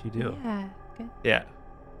 I hope you do. Yeah. Good. Yeah.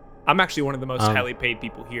 I'm actually one of the most highly paid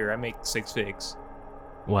people here. I make 6 figs.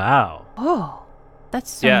 Wow. Oh, that's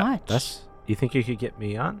so much. You think you could get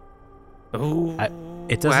me on? Oh,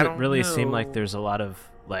 It doesn't really seem like there's a lot of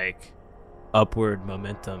like upward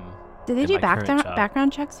momentum. Do they in do my current job.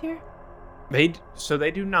 background checks here? They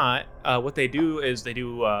do not. What they do is they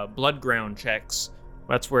do blood ground checks.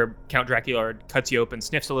 That's where Count Dracula cuts you open,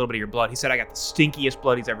 sniffs a little bit of your blood. He said I got the stinkiest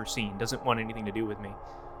blood he's ever seen. Doesn't want anything to do with me.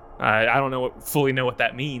 I don't fully know what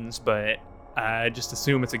that means, but I just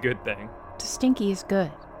assume it's a good thing. Stinky is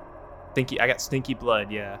good. I got stinky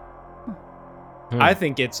blood. Yeah. Hmm. I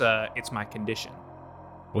think it's my condition.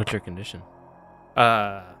 What's your condition?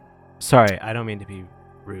 Uh Sorry, I don't mean to be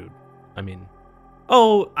rude. I mean,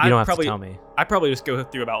 oh, you don't have to tell me. I probably just go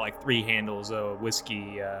through about like 3 handles of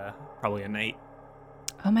whiskey, probably a night.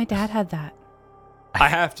 Oh, my dad had that. I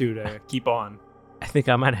have to keep on. I think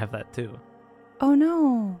I might have that too. Oh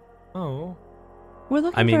no, Oh, we're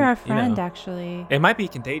looking I mean, for our you friend. know. Actually, it might be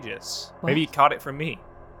contagious. Maybe you What? caught it from me.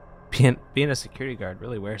 Being a security guard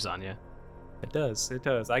really wears on you. It does. It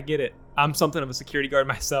does. I get it. I'm something of a security guard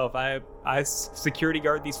myself. I security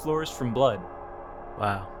guard these floors from blood.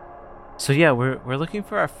 Wow. So yeah, we're looking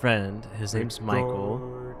for our friend. His name's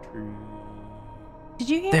Michael. did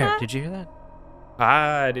you hear There, that? did you hear that?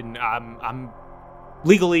 I didn't. I'm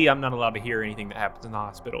legally I'm not allowed to hear anything that happens in the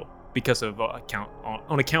hospital because of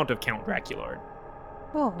on account of Count Dracula,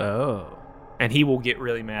 Oh, Oh. and he will get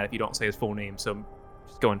really mad if you don't say his full name. So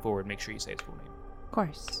just going forward, make sure you say his full name. of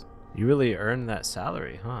course. You really earned that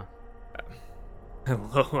salary, huh?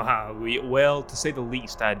 Well, to say the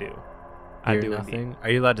least, I do. I Hear do nothing. indeed. Are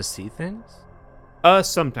you allowed to see things?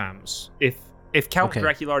 Sometimes if Count Okay.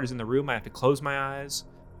 Dracula is in the room, I have to close my eyes,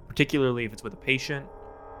 particularly if it's with a patient.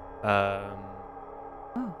 Oh,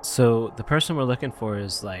 So the person we're looking for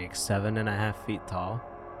is like 7.5 feet tall.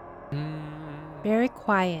 very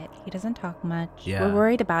quiet. He doesn't talk much. Yeah. We're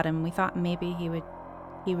worried about him. We thought maybe he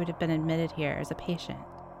would have been admitted here as a patient.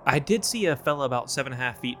 I did see a fella about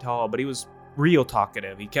 7.5 feet tall, but he was real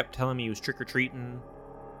talkative. He kept telling me he was trick or treating.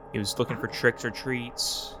 He was looking for tricks or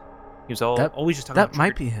treats. He was always just talking That about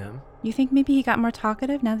might be him. You think maybe he got more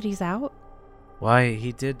talkative now that he's out? Why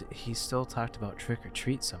he still talked about trick or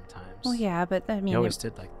treat sometimes. Well, yeah, but I He mean, always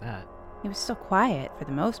did like that. he was still quiet for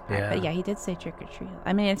the most part. But Yeah. yeah, he did say trick or treat.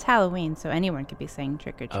 I mean, it's Halloween, so anyone could be saying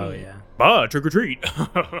trick or treat. Oh yeah. trick or treat.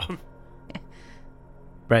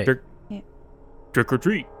 Right. Trick- Yeah. Trick or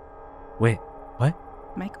treat. Wait. What?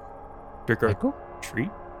 Michael, Trick or Michael? treat.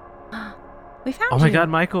 we found Oh my you. God,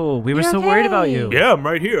 Michael! We were You're so worried about okay. you. Yeah, I'm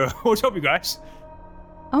right here. What's up, you guys?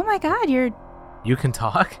 Oh my God, you're. You can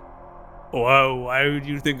talk. Well, why would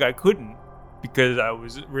you think I couldn't? Because I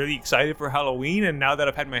was really excited for Halloween, and now that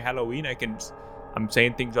I've had my Halloween, I'm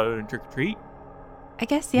saying things other than trick or treat. I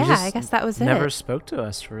guess You yeah. just I guess that was Never it. spoke to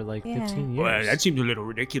us for like Yeah. 15 years. Well, that seems a little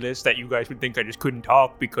ridiculous that you guys would think I just couldn't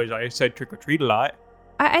talk because I said trick or treat a lot.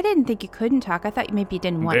 I didn't think you couldn't talk. I thought maybe you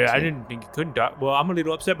didn't want Yeah, to. I didn't think you couldn't talk. Well, I'm a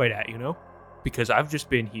little upset by that, because I've just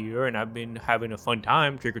been here and I've been having a fun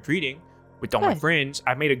time trick or treating with all my Good. friends.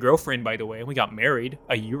 I made a girlfriend, by the way, and we got married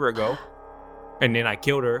a year ago. And then I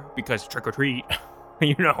killed her because trick or treat,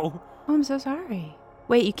 Oh, I'm so sorry.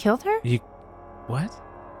 Wait, you killed her? What?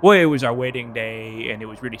 Well, it was our wedding day, and it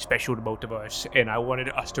was really special to both of us, and I wanted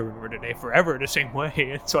us to remember the day forever the same way,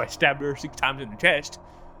 and so I stabbed her 6 times in the chest,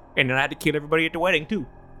 and then I had to kill everybody at the wedding, too.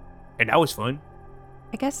 And that was fun.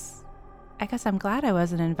 I guess I'm glad I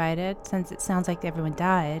wasn't invited since it sounds like everyone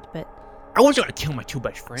died. But I wasn't going to kill my 2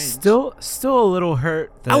 best friends. Still a little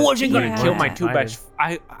hurt. I wasn't going Yeah. to kill my weren't 2 invited. best...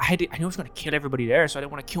 I knew I was going to kill everybody there, so I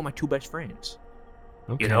didn't want to kill my 2 best friends.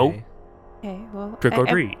 Okay. You know? okay, well, Trick or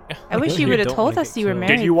I- treat. I wish you You would have don't told wanna us get you were killed.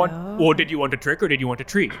 married. Did you want... though. Well, did you want a trick or did you want a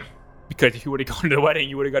treat? Because if you would have gone to the wedding,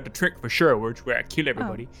 you would have got the trick for sure, where I kill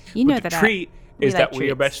everybody. You know but the that. treat we is like that we're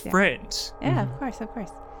treats, best yeah. friends. Yeah, of course.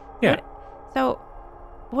 Yeah. So,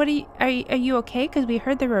 what are you okay? Because we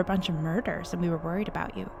heard there were a bunch of murders and we were worried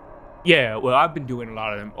about you. Yeah, well, I've been doing a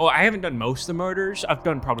lot of them. Oh, I haven't done most of the murders. I've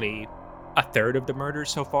done probably a third of the murders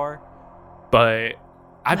so far, but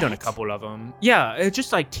I've done a What? couple of them. Yeah, it's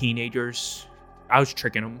just like teenagers. I was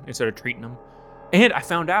tricking them instead of treating them. And I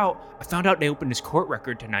found out they opened this court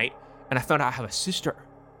record tonight, and I found out I have a sister.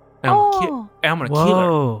 And Oh. I'm gonna kill her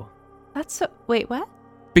Whoa. That's so. Wait, what?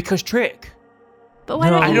 because trick. But why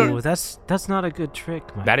No, don't I you? don't- that's not a good trick,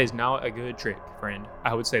 Mike. That is not a good trick, friend.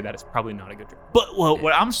 I would say that is probably not a good trick. But well,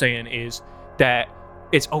 what I'm saying is that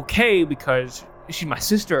it's okay because she's my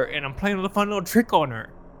sister, and I'm playing a fun little trick on her.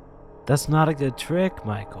 That's not a good trick,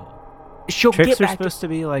 Michael. She'll Tricks get are back. supposed to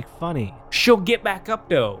be like funny. She'll get back up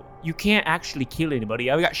though. You can't actually kill anybody.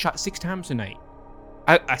 I got shot 6 times tonight.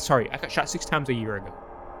 I got shot 6 times a year ago.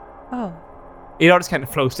 Oh, It all just kind of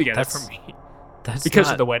flows together That's- for me That's because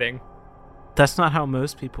not, of the wedding. That's not how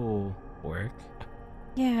most people work.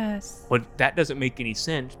 Yes. But that doesn't make any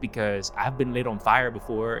sense because I've been lit on fire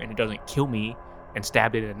before and it doesn't kill me, and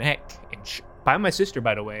stabbed in the neck. And by my sister,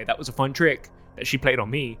 by the way. That was a fun trick that she played on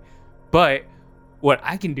me. But what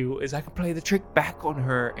I can do is I can play the trick back on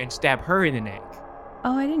her and stab her in the neck.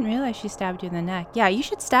 Oh, I didn't realize she stabbed you in the neck. Yeah, you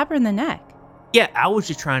should stab her in the neck. Yeah, I was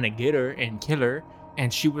just trying to get her and kill her,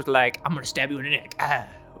 and she was like, I'm going to stab you in the neck.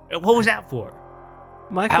 What was that for?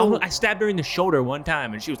 Michael, I stabbed her in the shoulder one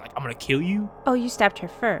time, and she was like, I'm going to kill you? Oh, you stabbed her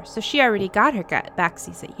first, so she already got her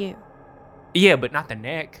backsies at you. Yeah, but not the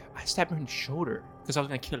neck. I stabbed her in the shoulder because I was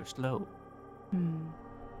going to kill her slow.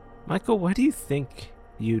 Michael, why do you think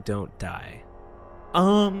you don't die?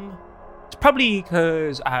 It's probably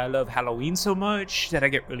because I love Halloween so much that I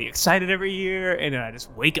get really excited every year, and then I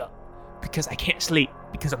just wake up because I can't sleep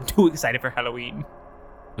because I'm too excited for Halloween.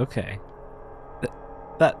 Okay.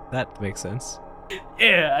 That makes sense.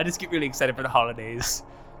 Yeah, I just get really excited for the holidays.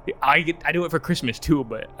 I do it for Christmas too,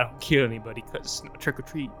 but I don't kill anybody because it's not trick or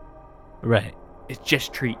treat. Right. It's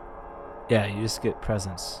just treat. Yeah, you just get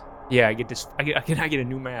presents. Yeah, I get this. I get a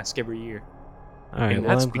new mask every year, All right. and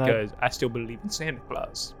well, that's I'm glad- because I still believe in Santa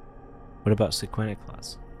Claus. What about Sequential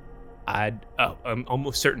Claus? I'm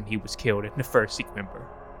almost certain he was killed in the first Sequember.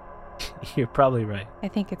 You're probably right. I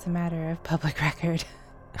think it's a matter of public record.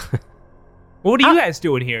 What are you guys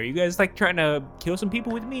doing here? You guys like trying to kill some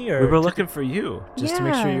people with me, or We were looking for you just to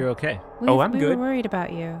make sure Yeah. you're okay. I'm we good. were worried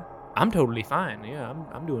about you. I'm totally fine. Yeah,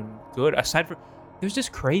 I'm doing good. Aside from, there's this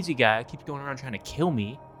crazy guy that keeps going around trying to kill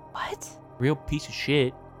me. What? Real piece of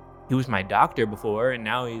shit. He was my doctor before, and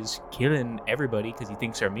now he's killing everybody because he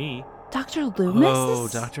thinks they're me. Dr. Loomis? Oh,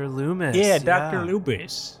 Dr. Loomis. Yeah, Dr.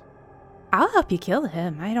 Lupus. I'll help you kill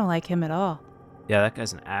him. I don't like him at all. Yeah, that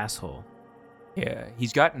guy's an asshole. Yeah,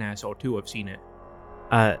 he's got an asshole too. I've seen it.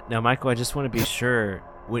 Now, Michael, I just want to be sure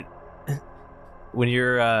when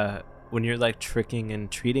you're like tricking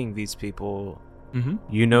and treating these people,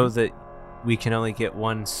 Mm-hmm. you know that we can only get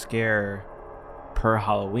one scare per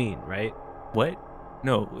Halloween, right? What?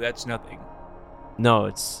 No, that's nothing. No,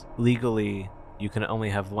 it's legally you can only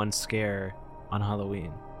have one scare on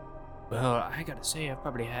Halloween. Well, I gotta say, I've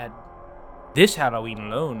probably had this Halloween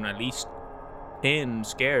alone at least 10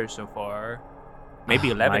 scares so far. Maybe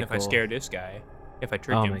 11 if I Michael. scare this guy. If I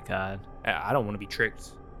trick Oh him. my god. I don't want to be tricked.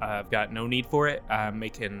 I've got no need for it. I'm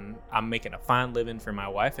making a fine living for my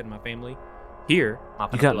wife and my family. Here,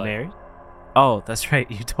 You got married? Oh, that's right.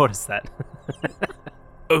 You told us that.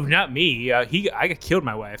 Oh, not me. I got killed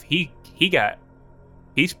my wife. He's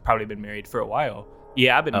probably been married for a while.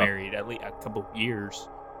 Yeah, I've been Oh. married at least a couple years.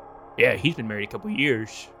 Yeah, he's been married a couple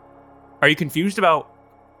years. Are you confused about?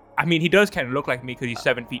 I mean, he does kind of look like me because he's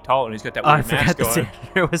 7 feet tall and he's got that Oh, I weird forgot mask the on.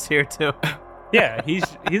 senator was here too. Yeah, he's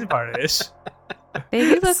a part of this. They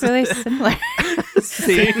do look really similar.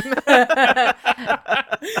 See?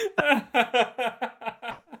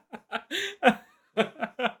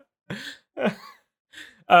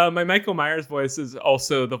 My Michael Myers voice is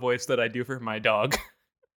also the voice that I do for my dog.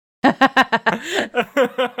 Nice.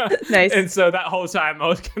 And so that whole time I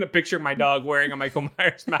was gonna picture my dog wearing a Michael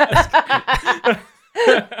Myers mask.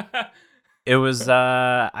 It was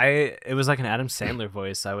like an Adam Sandler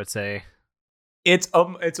voice, I would say. It's a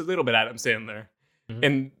little bit Adam Sandler Mhm.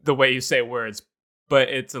 in the way you say words, but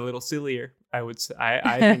it's a little sillier. I would say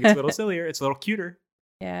I think it's a little sillier. It's a little cuter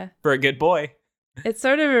Yeah. for a good boy. It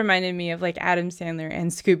sort of reminded me of like Adam Sandler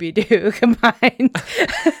and Scooby Doo combined.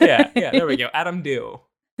 Yeah, there we go. Adam Dill.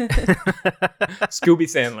 Scooby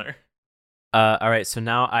Sandler. All right, so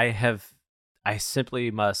now I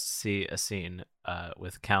simply must see a scene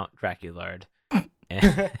with Count Draculard.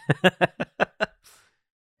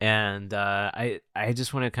 And I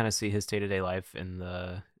just want to kind of see his day-to-day life in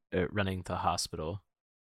the running the hospital.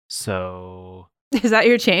 So Is that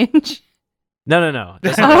your change? no.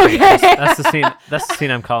 That's, Oh, not the scene. okay. That's the scene. That's the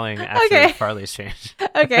scene I'm calling after Okay. Farley's change.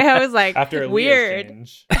 Okay, I was like, After Leah's weird.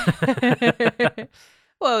 change.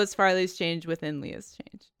 Well, it was Farley's change within Leah's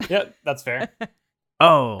change. Yep, that's fair.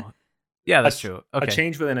 Oh, yeah, that's A- true. Okay. A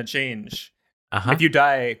change within a change. Uh-huh. If you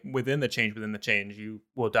die within the change, you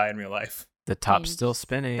will die in real life. The top's still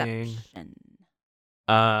spinning. Inception.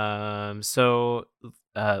 So,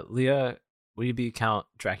 Leah, will you be Count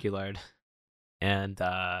Draculard? And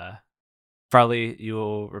Farley, you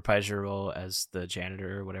will reprise your role as the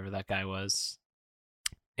janitor or whatever that guy was.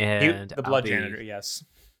 And The I'll blood be- janitor, yes.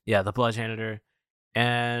 Yeah, the blood janitor.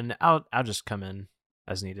 And I'll just come in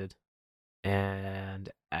as needed. And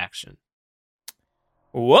action.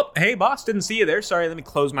 Whoop! Hey, boss, didn't see you there. Sorry, let me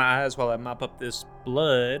close my eyes while I mop up this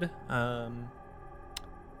blood.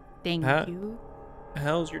 Thank Huh? you.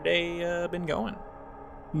 How's your day been going?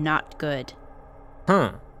 Not good.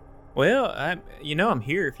 Huh? Well, I'm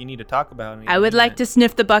here if you need to talk about anything. I would like to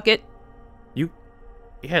sniff the bucket.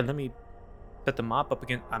 Yeah, let me set the mop up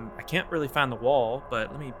again. I can't really find the wall,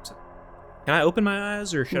 but can I open my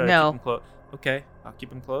eyes or should I No. keep them closed? Okay, I'll keep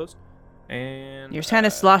them closed. And You're kind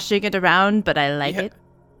of sloshing it around, but I like yeah, it.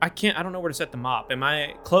 I don't know where to set the mop. Am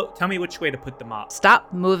I Tell me which way to put the mop.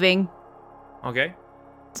 Stop moving. Okay.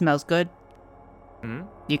 It smells good. Hmm.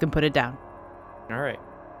 You can put it down. All right.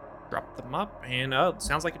 Drop the mop, and it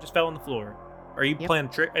sounds like it just fell on the floor. Are you Yep. playing a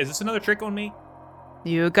trick? Is this another trick on me?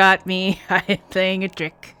 You got me. I am playing a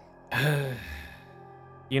trick.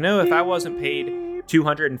 If I wasn't paid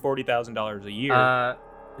 $240,000 a year,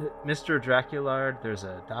 Mr. Draculard, there's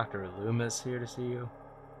a Dr. Loomis here to see you.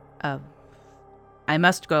 I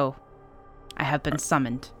must go. I have been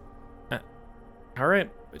summoned. all right.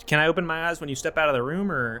 Can I open my eyes when you step out of the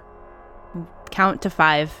room, or? Count to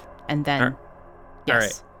 5, and then. Alright.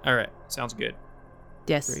 Yes. All right. Sounds good.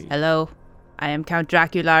 Yes. 3. Hello. I am Count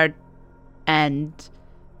Draculard. And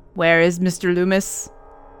where is Mr. Loomis?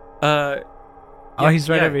 He's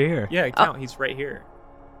right over here. Yeah, Count. He's right here.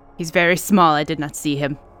 He's very small. I did not see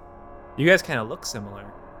him. You guys kind of look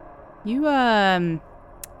similar. You, how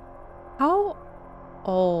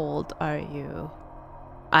old are you?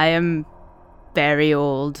 I am very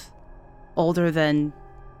old. Older than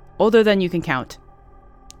you can count.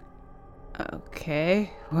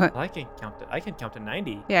 Okay. What? I can count to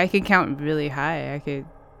 90. Yeah, I can count really high. I could,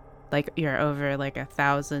 you're over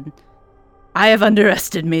 1,000. I have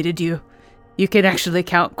underestimated you. You can actually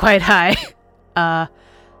count quite high. I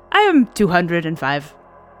am 205.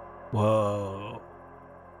 Whoa.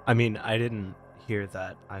 I mean, I didn't hear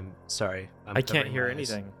that. I'm sorry. I can't covering hear my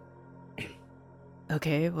eyes. anything.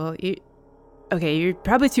 Okay, well, you're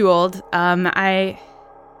probably too old.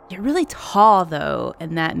 You're really tall though,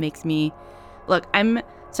 and that makes me look. I'm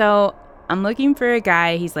looking for a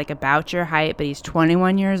guy. He's about your height, but he's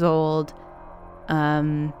 21 years old.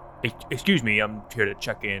 Excuse me, I'm here to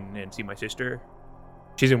check in and see my sister.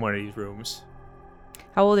 She's in one of these rooms.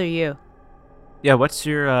 How old are you? Yeah, what's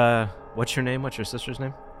your name? What's your sister's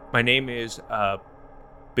name? My name is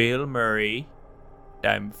Bill Murray.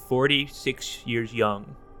 I'm 46 years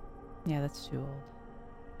young. Yeah, that's too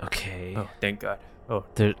old. Okay. Oh, thank God. Oh,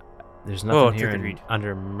 There's nothing here trick or treat.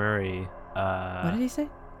 under Murray. What did he say?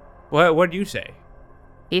 what did you say?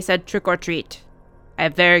 He said trick or treat. I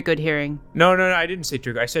have very good hearing. No, I didn't say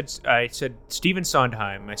trick. I said Stephen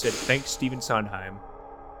Sondheim. I said thanks, Stephen Sondheim.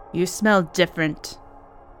 You smell different.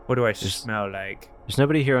 What do I There's- smell like? There's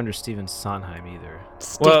nobody here under Stephen Sondheim either.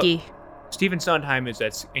 Sticky. Stephen Sondheim is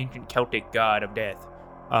that ancient Celtic god of death.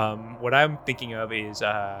 What I'm thinking of is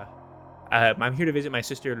I'm here to visit my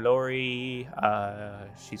sister Lori.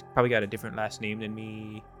 She's probably got a different last name than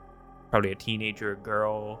me. Probably a teenager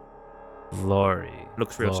girl. Lori.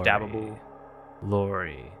 Looks real Lori. stabbable.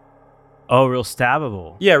 Lori. Oh, real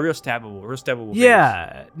stabbable. Yeah, real stabbable. Real stabbable.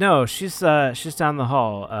 Yeah. No, she's down the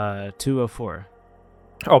hall. 204.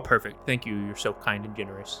 Oh, perfect. Thank you. You're so kind and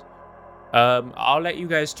generous. I'll let you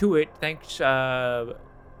guys to it. Thanks,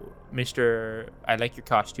 Mr. I like your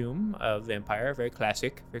costume of vampire. Very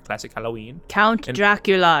classic Halloween. Count and-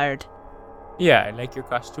 Draculard. Yeah, I like your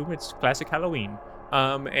costume. It's classic Halloween.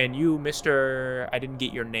 And you, Mr. I didn't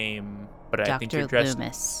get your name, but I think you're Dr. dressed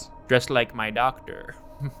Loomis. like my doctor.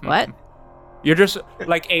 What? You're just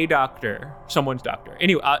like a doctor, someone's doctor.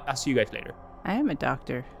 Anyway, I'll see you guys later. I am a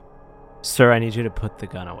doctor. Sir, I need you to put the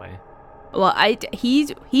gun away. Well,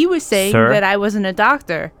 he was saying Sir? that I wasn't a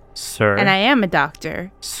doctor, Sir. and I am a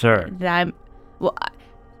doctor. Sir. That I'm. Well,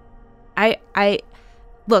 I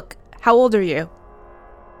look. How old are you?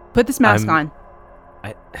 Put this mask on.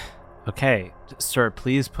 Okay. Sir,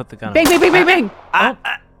 please put the gun Bang, away. bang, bang, bang, bang.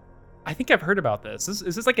 I think I've heard about this.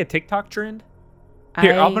 Is this like a TikTok trend?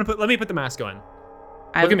 Here, let me put the mask on.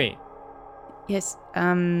 Look at me. Yes.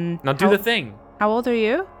 Now do the thing. How old are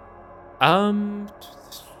you? I'm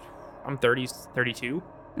 32.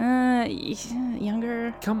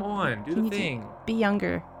 Younger. Come on, do Can the you thing. Be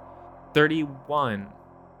younger. 31.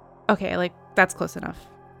 Okay, that's close enough.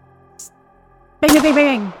 Bang, bang, bang,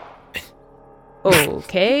 bang.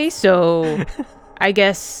 Okay, so I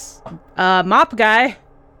guess mop guy,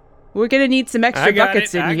 we're gonna need some extra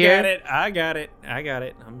buckets in here. I got it.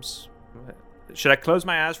 Should I close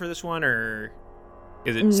my eyes for this one, or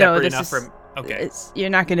is it separate enough from? Okay. You're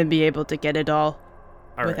not gonna be able to get it all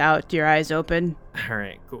All right. without your eyes open. All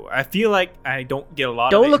right. Cool. I feel like I don't get a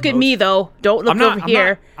lot. Don't of it look in at me most- though. Don't look over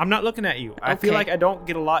here. I'm not looking at you. I feel Okay. like I don't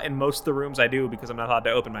get a lot in most of the rooms I do because I'm not allowed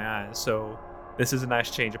to open my eyes. So this is a nice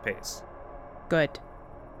change of pace. Good.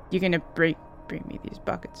 You're gonna bring bring me these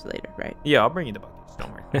buckets later, right? Yeah, I'll bring you the buckets.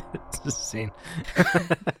 Don't worry. It's the scene.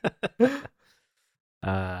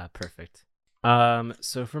 Perfect.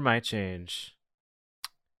 So for my change,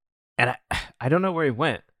 and I don't know where he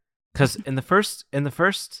went, because in the first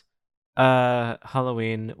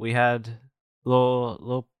Halloween we had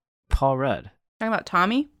little Paul Rudd. Talking about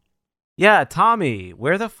Tommy? Yeah, Tommy.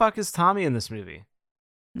 Where the fuck is Tommy in this movie?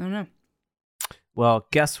 I don't know. Well,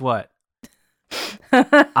 guess what?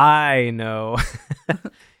 I know.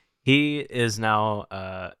 He is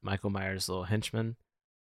now Michael Myers' little henchman.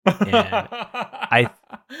 And I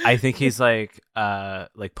think he's like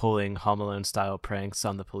pulling Home Alone style pranks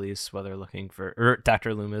on the police while they're looking for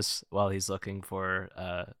Dr. Loomis while he's looking for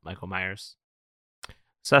Michael Myers.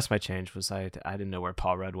 So that's my change. Was I didn't know where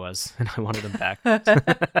Paul Rudd was, and I wanted him back.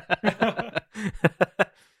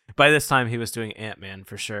 By this time, he was doing Ant-Man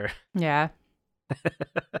for sure. Yeah.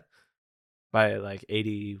 By like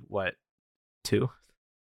 2?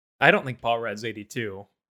 I don't think Paul Rudd's 82.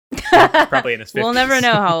 Probably in his 50s. We'll never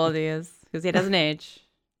know how old he is because he doesn't age.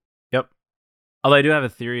 Yep. Although I do have a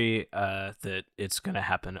theory that it's going to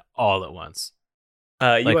happen all at once. You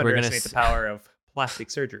Like, we're underestimate gonna the power of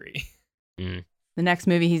plastic surgery. The next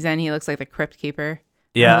movie he's in, he looks like the Crypt Keeper.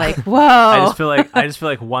 Yeah. I'm like, whoa. I just feel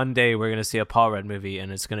like one day we're gonna see a Paul Rudd movie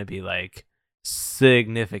and it's gonna be like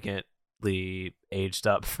significantly aged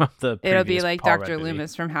up from the It'll previous be like Paul Dr. Rudd movie.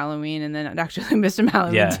 Loomis from Halloween and then Dr. Loomis from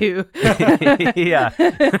Halloween Yeah. 2. Yeah.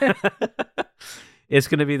 It's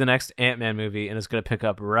gonna be the next Ant-Man movie and it's gonna pick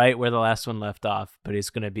up right where the last one left off, but it's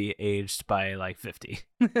gonna be aged by like 50.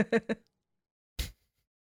 All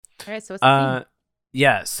right, so what's the scene?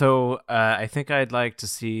 Yeah, so I think I'd like to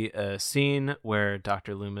see a scene where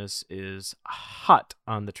Dr. Loomis is hot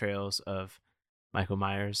on the trails of Michael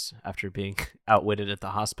Myers after being outwitted at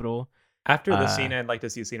the hospital. After the scene, I'd like to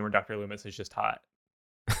see a scene where Dr. Loomis is just hot.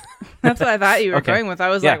 That's what I thought you were Okay. going with. I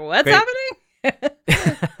was Yeah, like, what's great.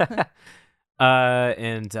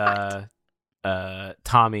 happening?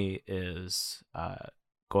 Tommy is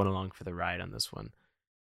going along for the ride on this one.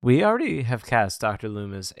 We already have cast Dr.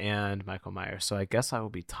 Loomis and Michael Myers, so I guess I will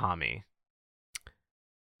be Tommy.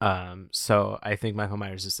 So I think Michael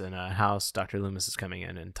Myers is in a house, Dr. Loomis is coming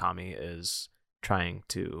in, and Tommy is trying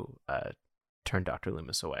to turn Dr.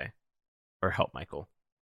 Loomis away or help Michael.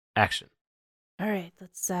 Action. All right,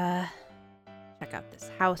 let's check out this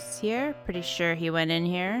house here. Pretty sure he went in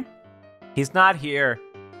here. He's not here.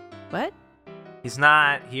 What? He's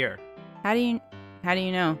not here. How do you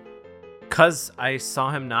know? 'Cause I saw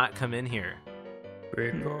him not come in here.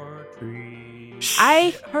 Trick or treat.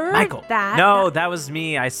 I heard Michael. that. No, that was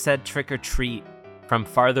me. I said trick or treat from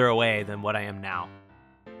farther away than what I am now.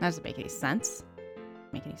 That doesn't make any sense.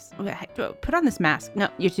 Okay, put on this mask. No,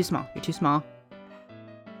 you're too small. You're too small.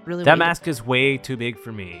 Really. That way mask is way too big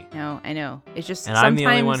for me. No, I know. It's just And I'm the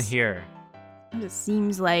only one sometimes here. It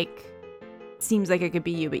seems like it could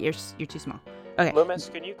be you, but you're too small. Okay. Loomis,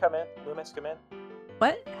 can you come in? Loomis, come in.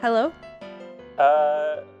 What? Hello?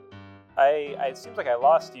 It seems like I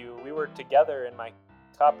lost you. We were together in my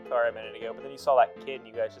cop car a minute ago, but then you saw that kid and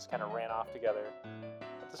you guys just kind of ran off together.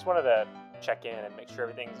 I just wanted to check in and make sure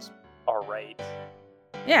everything's all right.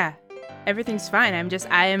 Yeah. Everything's fine.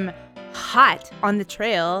 I'm hot on the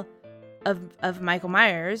trail of Michael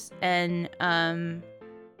Myers, and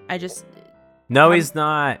I just. No, he's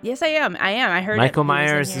not. Yes, I am. I heard Michael it. He was in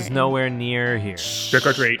Myers here is and- nowhere near here. Trick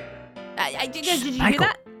or treat. Did you hear Michael.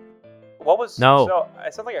 that? What was? No. So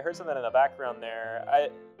it sounds like I heard something in the background there.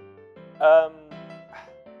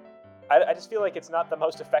 I just feel like it's not the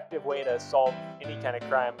most effective way to solve any kind of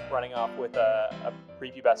crime, running off with a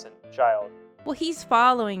prepubescent child. Well, he's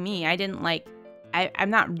following me. I didn't like. I'm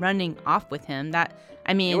not running off with him.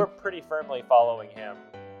 You were pretty firmly following him.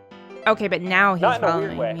 Okay, but now he's Not in a following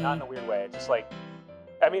weird way. me. Not in a weird way. Just like,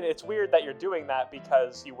 I mean, it's weird that you're doing that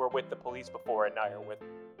because you were with the police before and now you're with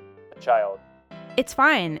a child. It's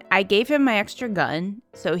fine. I gave him my extra gun,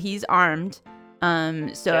 so he's armed. So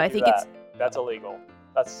Can't I do think that. That's illegal.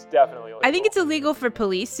 That's definitely illegal. I think it's illegal for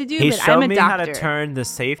police to do, He but showed I'm a me doctor. how to turn the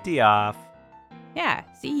safety off. Yeah,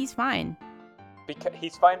 see, he's fine.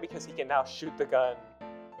 He's fine because he can now shoot the gun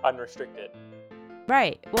unrestricted.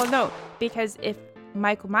 Right. Well, no, because if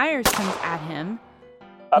Michael Myers comes at him,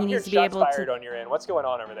 Up he here, needs to be shots able fired to. on your end. What's going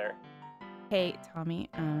on over there? Hey, Tommy,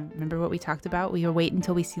 remember what we talked about? We will wait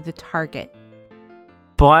until we see the target.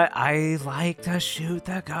 But I like to shoot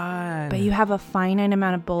the gun. But you have a finite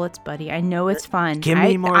amount of bullets, buddy. I know it's fun. Give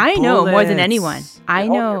me more I know more than bullets. anyone. I You're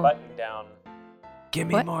holding your know. button down. Give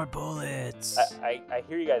me What? more bullets. I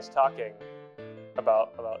hear you guys talking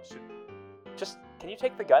about shoot. Just can you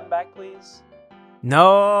take the gun back, please?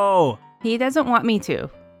 No. He doesn't want me to.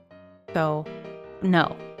 So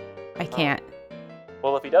No, I can't.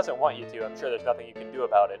 Well, if he doesn't want you to, I'm sure there's nothing you can do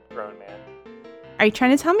about it, grown man. Are you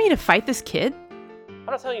trying to tell me to fight this kid? I'm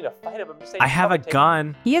not telling you to fight him. I'm just saying. I have a take-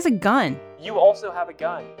 gun. He has a gun. You also have a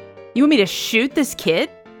gun. You want me to shoot this kid?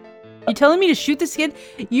 You telling me to shoot this kid?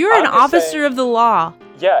 You're I'm an just officer saying- of the law.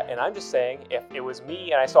 Yeah, and I'm just saying, if it was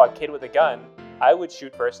me and I saw a kid with a gun, I would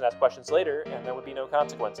shoot first and ask questions later, and there would be no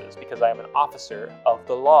consequences because I am an officer of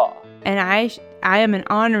the law. And I am an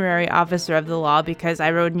honorary officer of the law because I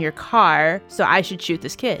rode in your car, so I should shoot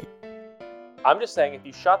this kid. I'm just saying, if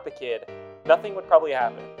you shot the kid, nothing would probably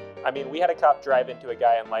happen. I mean, we had a cop drive into a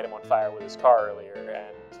guy and light him on fire with his car earlier,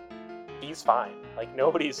 and he's fine. Like,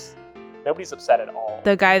 nobody's upset at all.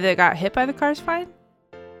 The guy that got hit by the car is fine?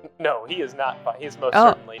 No, he is not fine. He's most Oh.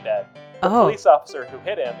 certainly dead. The Oh. police officer who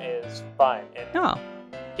hit him is fine, and No.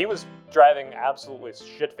 he was driving absolutely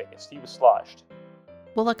shit-faced. He was sloshed.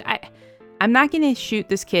 Well, look, I'm not going to shoot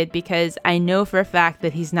this kid because I know for a fact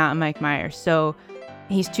that he's not Mike Myers, so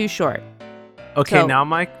he's too short. Okay, So- now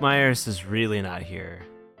Mike Myers is really not here.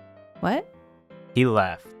 What? He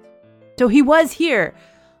left. So he was here.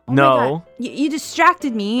 Oh my No. God. You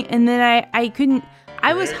distracted me, and then I couldn't.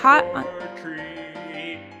 I was hot.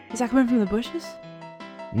 Is that coming from the bushes?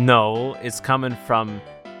 No, it's coming from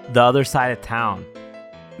the other side of town.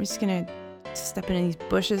 I'm just gonna step into these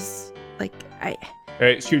bushes. Like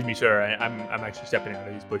Excuse me, sir. I'm actually stepping out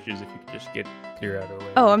of these bushes. If you could just get clear out of the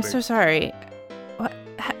way. Oh, real I'm quick. so sorry. What?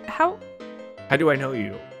 How? How do I know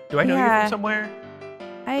you? Do I know you Yeah. from somewhere?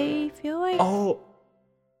 I feel like. Oh,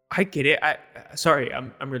 I get it. Sorry,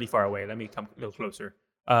 I'm really far away. Let me come a little closer.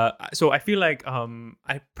 So I feel like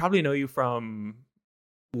I probably know you from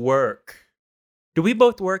work. Do we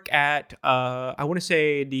both work at I want to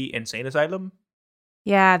say the insane asylum?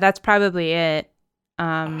 Yeah, that's probably it.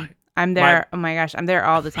 I'm there. Oh my gosh, I'm there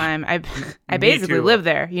all the time. I Me basically too. live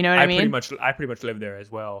there. You know what I mean? I pretty much live there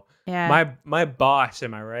as well. Yeah. My boss,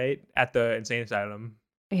 am I right? At the insane asylum.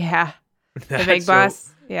 Yeah. The That's big so-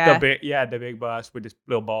 boss. Yeah. The big boss with this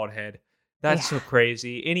little bald head. That's Yeah. so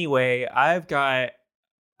crazy. Anyway, I've got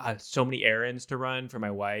so many errands to run for my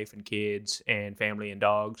wife and kids and family and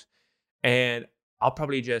dogs, and I'll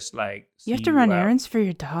probably just like You have see to run out. errands for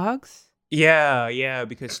your dogs? Yeah,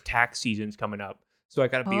 because tax season's coming up, so I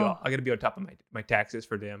gotta be Oh. I gotta be on top of my taxes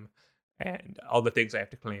for them and all the things I have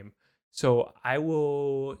to claim. So I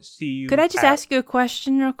will see you. Could I just at- ask you a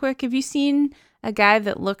question real quick? Have you seen a guy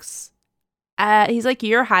that looks he's like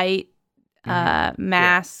your height,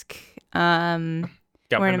 mask, Got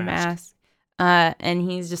my wearing a mask. And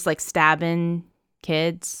he's just like stabbing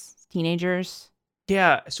kids, teenagers.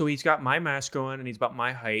 Yeah, so he's got my mask on and he's about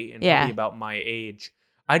my height and Yeah. probably about my age.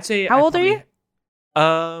 I'd say How old are you?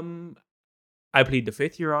 I plead the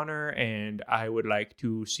fifth, Your Honor, and I would like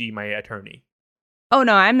to see my attorney. Oh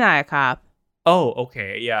no, I'm not a cop. Oh,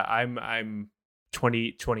 okay. Yeah, I'm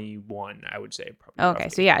 21, I would say probably. Okay, roughly.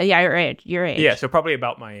 so yeah, your age. Yeah, so probably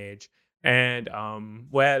about my age. And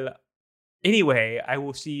well, anyway, I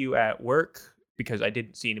will see you at work because I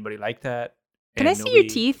didn't see anybody like that. Can and I see your nobody-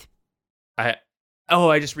 teeth?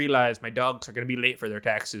 I just realized my dogs are going to be late for their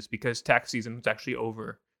taxes because tax season is actually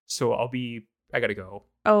over. So I got to go.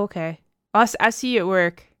 Oh, okay. I'll see you at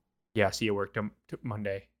work. Yeah, see you work to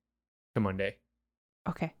Monday.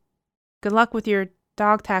 Okay. Good luck with your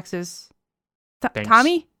dog taxes. Thanks.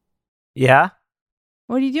 Tommy, Yeah?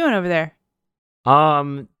 what are you doing over there?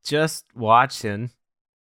 Just watching.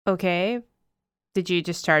 Okay. Did you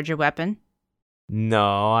discharge your weapon?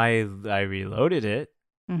 No, I reloaded it.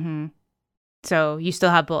 Mm-hmm. So you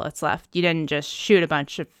still have bullets left. You didn't just shoot a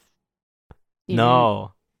bunch of. you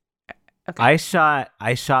No. Okay. I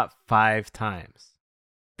shot 5 times.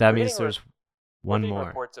 That We're means getting there's We're one getting more.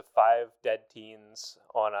 reports of 5 dead teens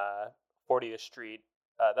on 40th Street.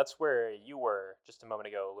 That's where you were just a moment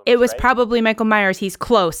ago, Loomis, It was right? probably Michael Myers. He's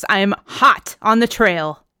close. I'm hot on the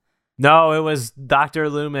trail. No, it was Dr.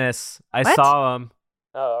 Loomis. I What? saw him.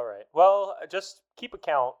 Oh, all right. Well, just keep a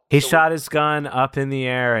count. He So we- shot his gun up in the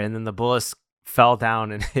air and then the bullets fell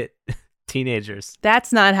down and hit teenagers.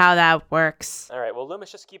 That's not how that works. All right. Well,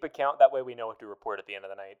 Loomis, just keep a count. That way we know what to report at the end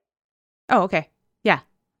of the night. Oh, okay. Yeah.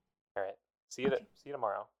 All right. See you. Okay. See you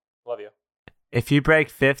tomorrow. Love you. If you break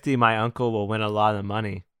 50, my uncle will win a lot of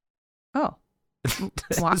money. Oh.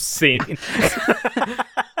 Wow. Scene.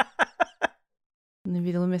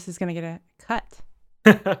 Maybe the Loomis is gonna get a cut.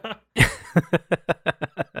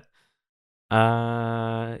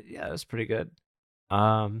 Yeah, it was pretty good.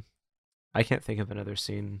 I can't think of another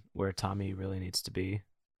scene where Tommy really needs to be.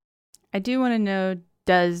 I do want to know: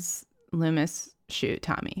 does Loomis shoot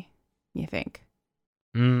Tommy? You think,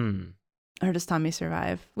 Hmm. or does Tommy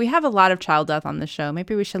survive? We have a lot of child death on the show.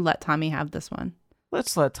 Maybe we should let Tommy have this one.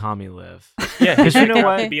 let's let Tommy live. Yeah, Because you know got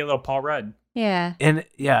what? to be a little Paul Rudd. Yeah. And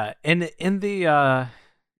yeah, and in the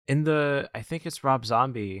I think it's Rob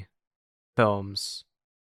Zombie films.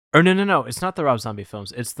 Or no, it's not the Rob Zombie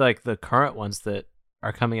films. It's like the current ones that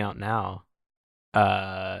are coming out now.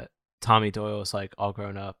 Tommy Doyle is like all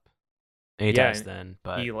grown up. And he Yeah, dies then,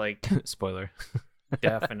 but He like spoiler.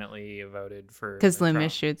 definitely voted for Because Trump.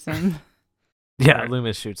 Loomis shoots him. Yeah, Right.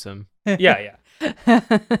 Loomis shoots him. Yeah.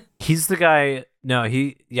 He's the guy. No,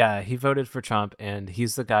 he voted for Trump, and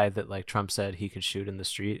he's the guy that like Trump said he could shoot in the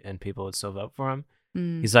street and people would still vote for him.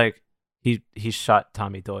 Mm. He's like he shot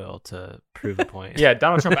Tommy Doyle to prove a point. Yeah,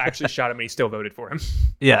 Donald Trump actually shot him and he still voted for him.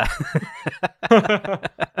 Yeah.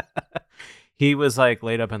 He was like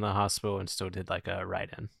laid up in the hospital and still did like a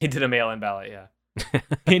write-in. He did a mail-in ballot, yeah.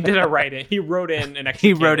 He did a write-in. He wrote in an extra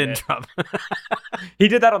He wrote in candidate. Trump. He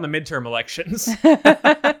did that on the midterm elections.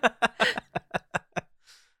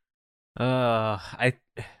 I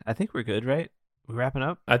think we're good, right? We're wrapping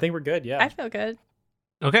up. I think we're good, yeah. I feel good.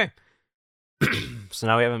 Okay. So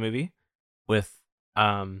now we have a movie with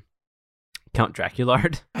Count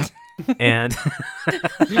Draculard and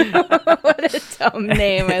What a dumb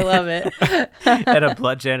name. I love it. and a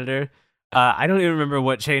blood janitor. I don't even remember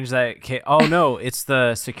what changed that. Oh no, it's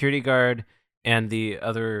the security guard and the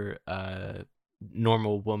other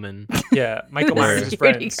normal woman. Yeah, Michael The Myers'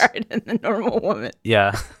 security friends. guard and the normal woman.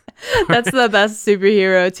 Yeah. That's the best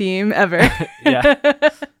superhero team ever.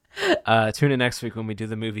 Yeah. Tune in next week when we do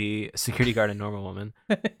the movie Security Guard and Normal Woman.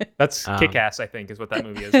 That's Kick-Ass, I think, is what that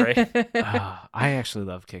movie is, right? I actually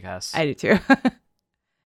love Kick-Ass. I do too.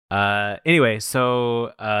 Anyway,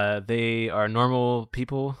 so they are normal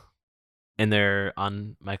people and they're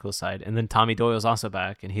on Michael's side. And then Tommy Doyle's also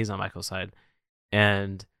back and he's on Michael's side.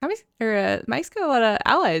 And Mike's got a lot of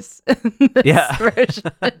allies in this Yeah.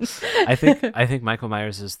 version. I think Michael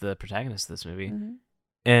Myers is the protagonist of this movie. Mhm.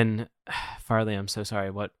 And Farley, I'm so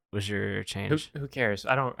sorry. What was your change? Who cares?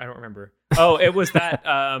 I don't remember. Oh, it was that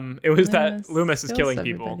Loomis is kills killing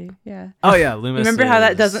people. everybody. Yeah. Oh yeah, Loomis. Remember how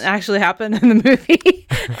that is- doesn't actually happen in the movie?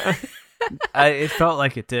 it felt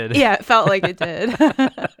like it did. Yeah, it felt like it did.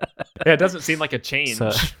 Yeah, it doesn't seem like a change.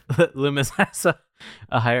 So Loomis has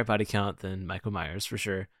a higher body count than Michael Myers for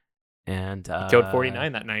sure. And He killed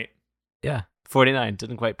 49 that night. Yeah, 49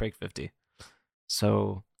 didn't quite break 50.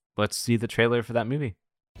 So let's see the trailer for that movie.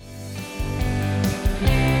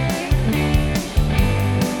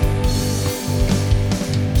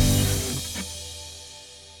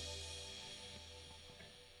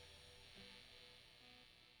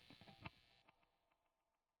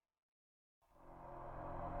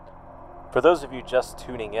 For those of you just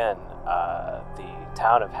tuning in, the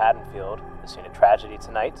town of Haddonfield has seen a tragedy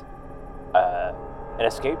tonight. An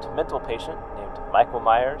escaped mental patient named Michael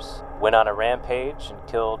Myers went on a rampage and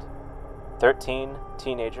killed 13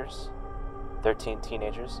 teenagers. 13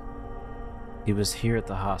 teenagers. He was here at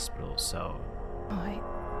the hospital, so... Oh, I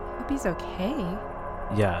hope he's okay.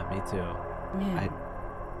 Yeah, me too. Man.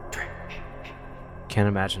 Can't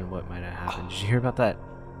imagine what might have happened. Did you hear about that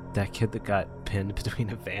kid that got pinned between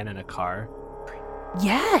a van and a car?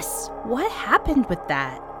 Yes. What happened with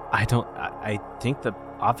that? I think the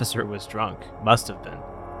officer was drunk. Must have been.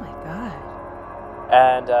 Oh my God.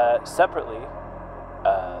 And separately,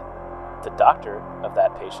 the doctor of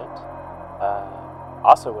that patient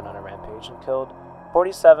also went on a rampage and killed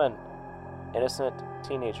 47 innocent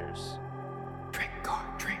teenagers.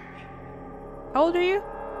 How old are you?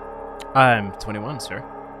 I'm 21, sir.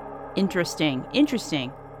 Interesting.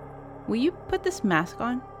 Will you put this mask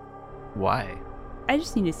on? Why? I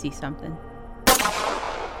just need to see something.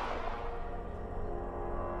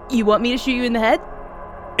 You want me to shoot you in the head?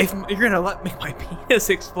 If you're gonna let me my penis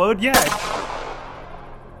explode, yeah.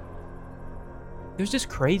 There's this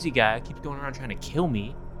crazy guy that keeps going around trying to kill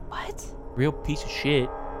me. What? Real piece of shit.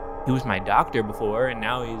 He was my doctor before, and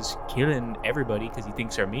now he's killing everybody because he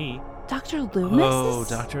thinks they're me. Dr. Loomis? Oh,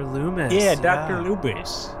 Dr. Loomis. Yeah, Dr.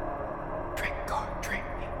 Loomis.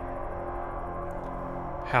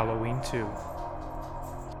 Halloween 2.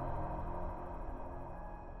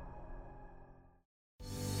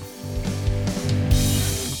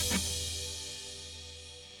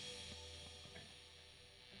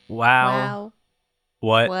 Wow.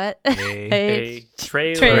 What? What? a A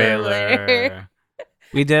trailer. trailer.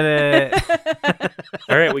 We did it.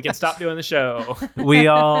 All right, we can stop doing the show. We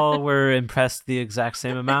all were impressed the exact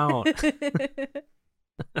same amount.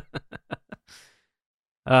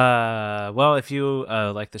 Well, if you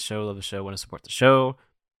like the show, love the show, want to support the show,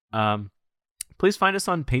 please find us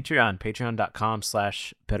on Patreon,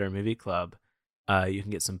 patreon.com/bettermovieclub. You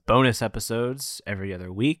can get some bonus episodes every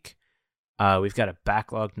other week. We've got a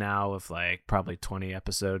backlog now of like probably 20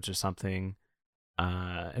 episodes or something.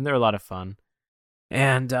 And they're a lot of fun.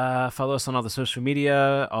 And follow us on all the social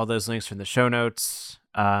media. All those links are in the show notes.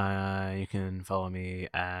 You can follow me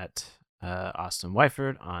at Austin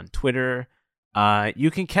Wyford on Twitter.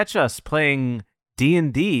 You can catch us playing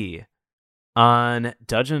D&D on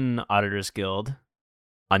Dungeon Auditors Guild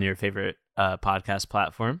on your favorite podcast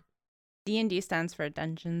platform. D&D stands for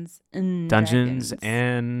Dungeons and Dungeons Dragons.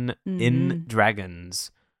 and in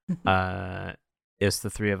Dragons. It's the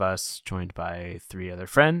three of us joined by 3 other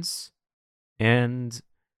friends. And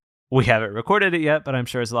we haven't recorded it yet, but I'm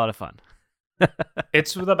sure it's a lot of fun.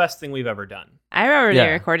 It's the best thing we've ever done. I already Yeah,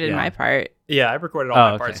 recorded yeah. my part. Yeah, I recorded all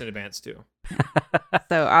my Oh, parts okay. in advance too.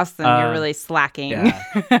 So Austin, you're really slacking.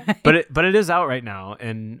 yeah. But it is out right now,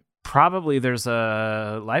 and probably there's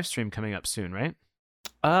a live stream coming up soon, right?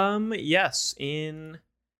 Yes, in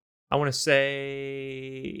I want to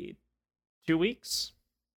say 2 weeks.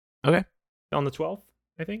 Okay. On the 12th,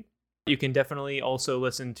 I think. You can definitely also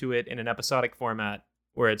listen to it in an episodic format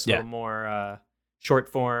where it's a Yeah. little more short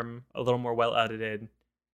form, a little more well edited.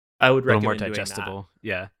 I would A little recommend more doing digestible.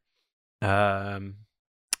 Yeah.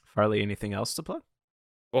 Farley, anything else to plug?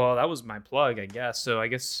 that. Well, that was my plug, I guess. So I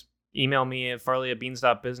guess email me at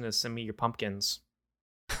farley@beans.business. Send me your pumpkins.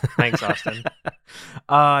 Thanks, Austin.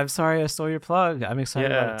 I'm sorry I stole your plug. I'm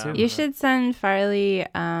excited about Yeah. it too. You should send Farley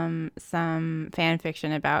some fan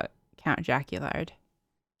fiction about Count Dracula.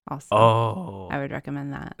 Also, Oh. I would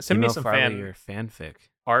recommend that. Send me Email some Farley fan your fanfic.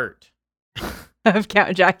 art. Of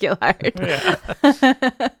Count Dracula. Yeah.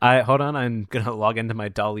 Hold on, I'm gonna log into my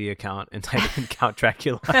Dolly account and type in Count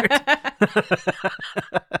Dracula.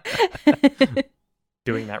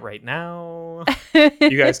 Doing that right now.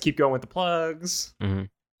 You guys keep going with the plugs. Mhm.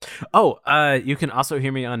 Oh, you can also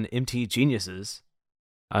hear me on MT Geniuses,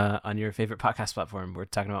 on your favorite podcast platform. We're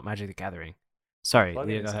talking about Magic the Gathering. Sorry, Plug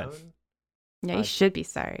Leah, in go ahead. zone. Yeah, you should be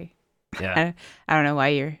sorry. Yeah. I don't know why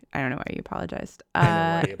you apologized. I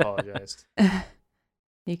know why he apologized.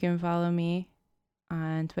 You can follow me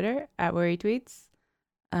on Twitter at Worry Tweets.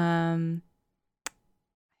 I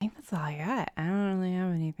think that's all I got. I don't really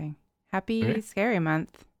have anything. Happy Okay. Scary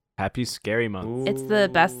Month. Happy Scary Month. It's the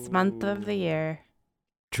best month of the year.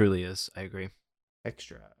 Truly is. I agree.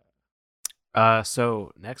 Extra.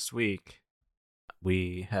 So next week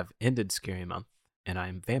we have ended Scary Month, and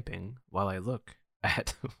I'm vamping while I look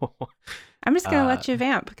at. I'm just gonna let you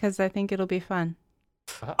vamp because I think it'll be fun.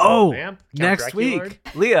 Oh, Vamp? Count next Dracula? week,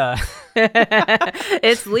 Leah,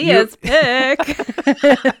 It's Leah's pick.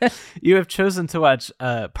 you have chosen to watch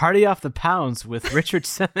Party Off the Pounds with Richard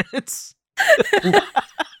Simmons.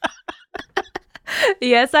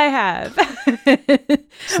 Yes, I have.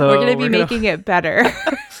 So we're gonna be making it better.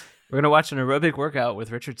 We're gonna watch an aerobic workout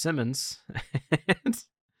with Richard Simmons and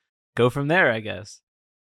go from there, I guess.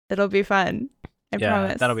 It'll be fun. I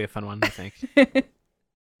promise. That'll be a fun one, I think.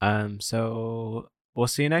 So we'll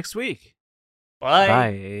see you next week. Bye.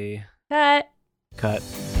 Bye. Cut. Cut.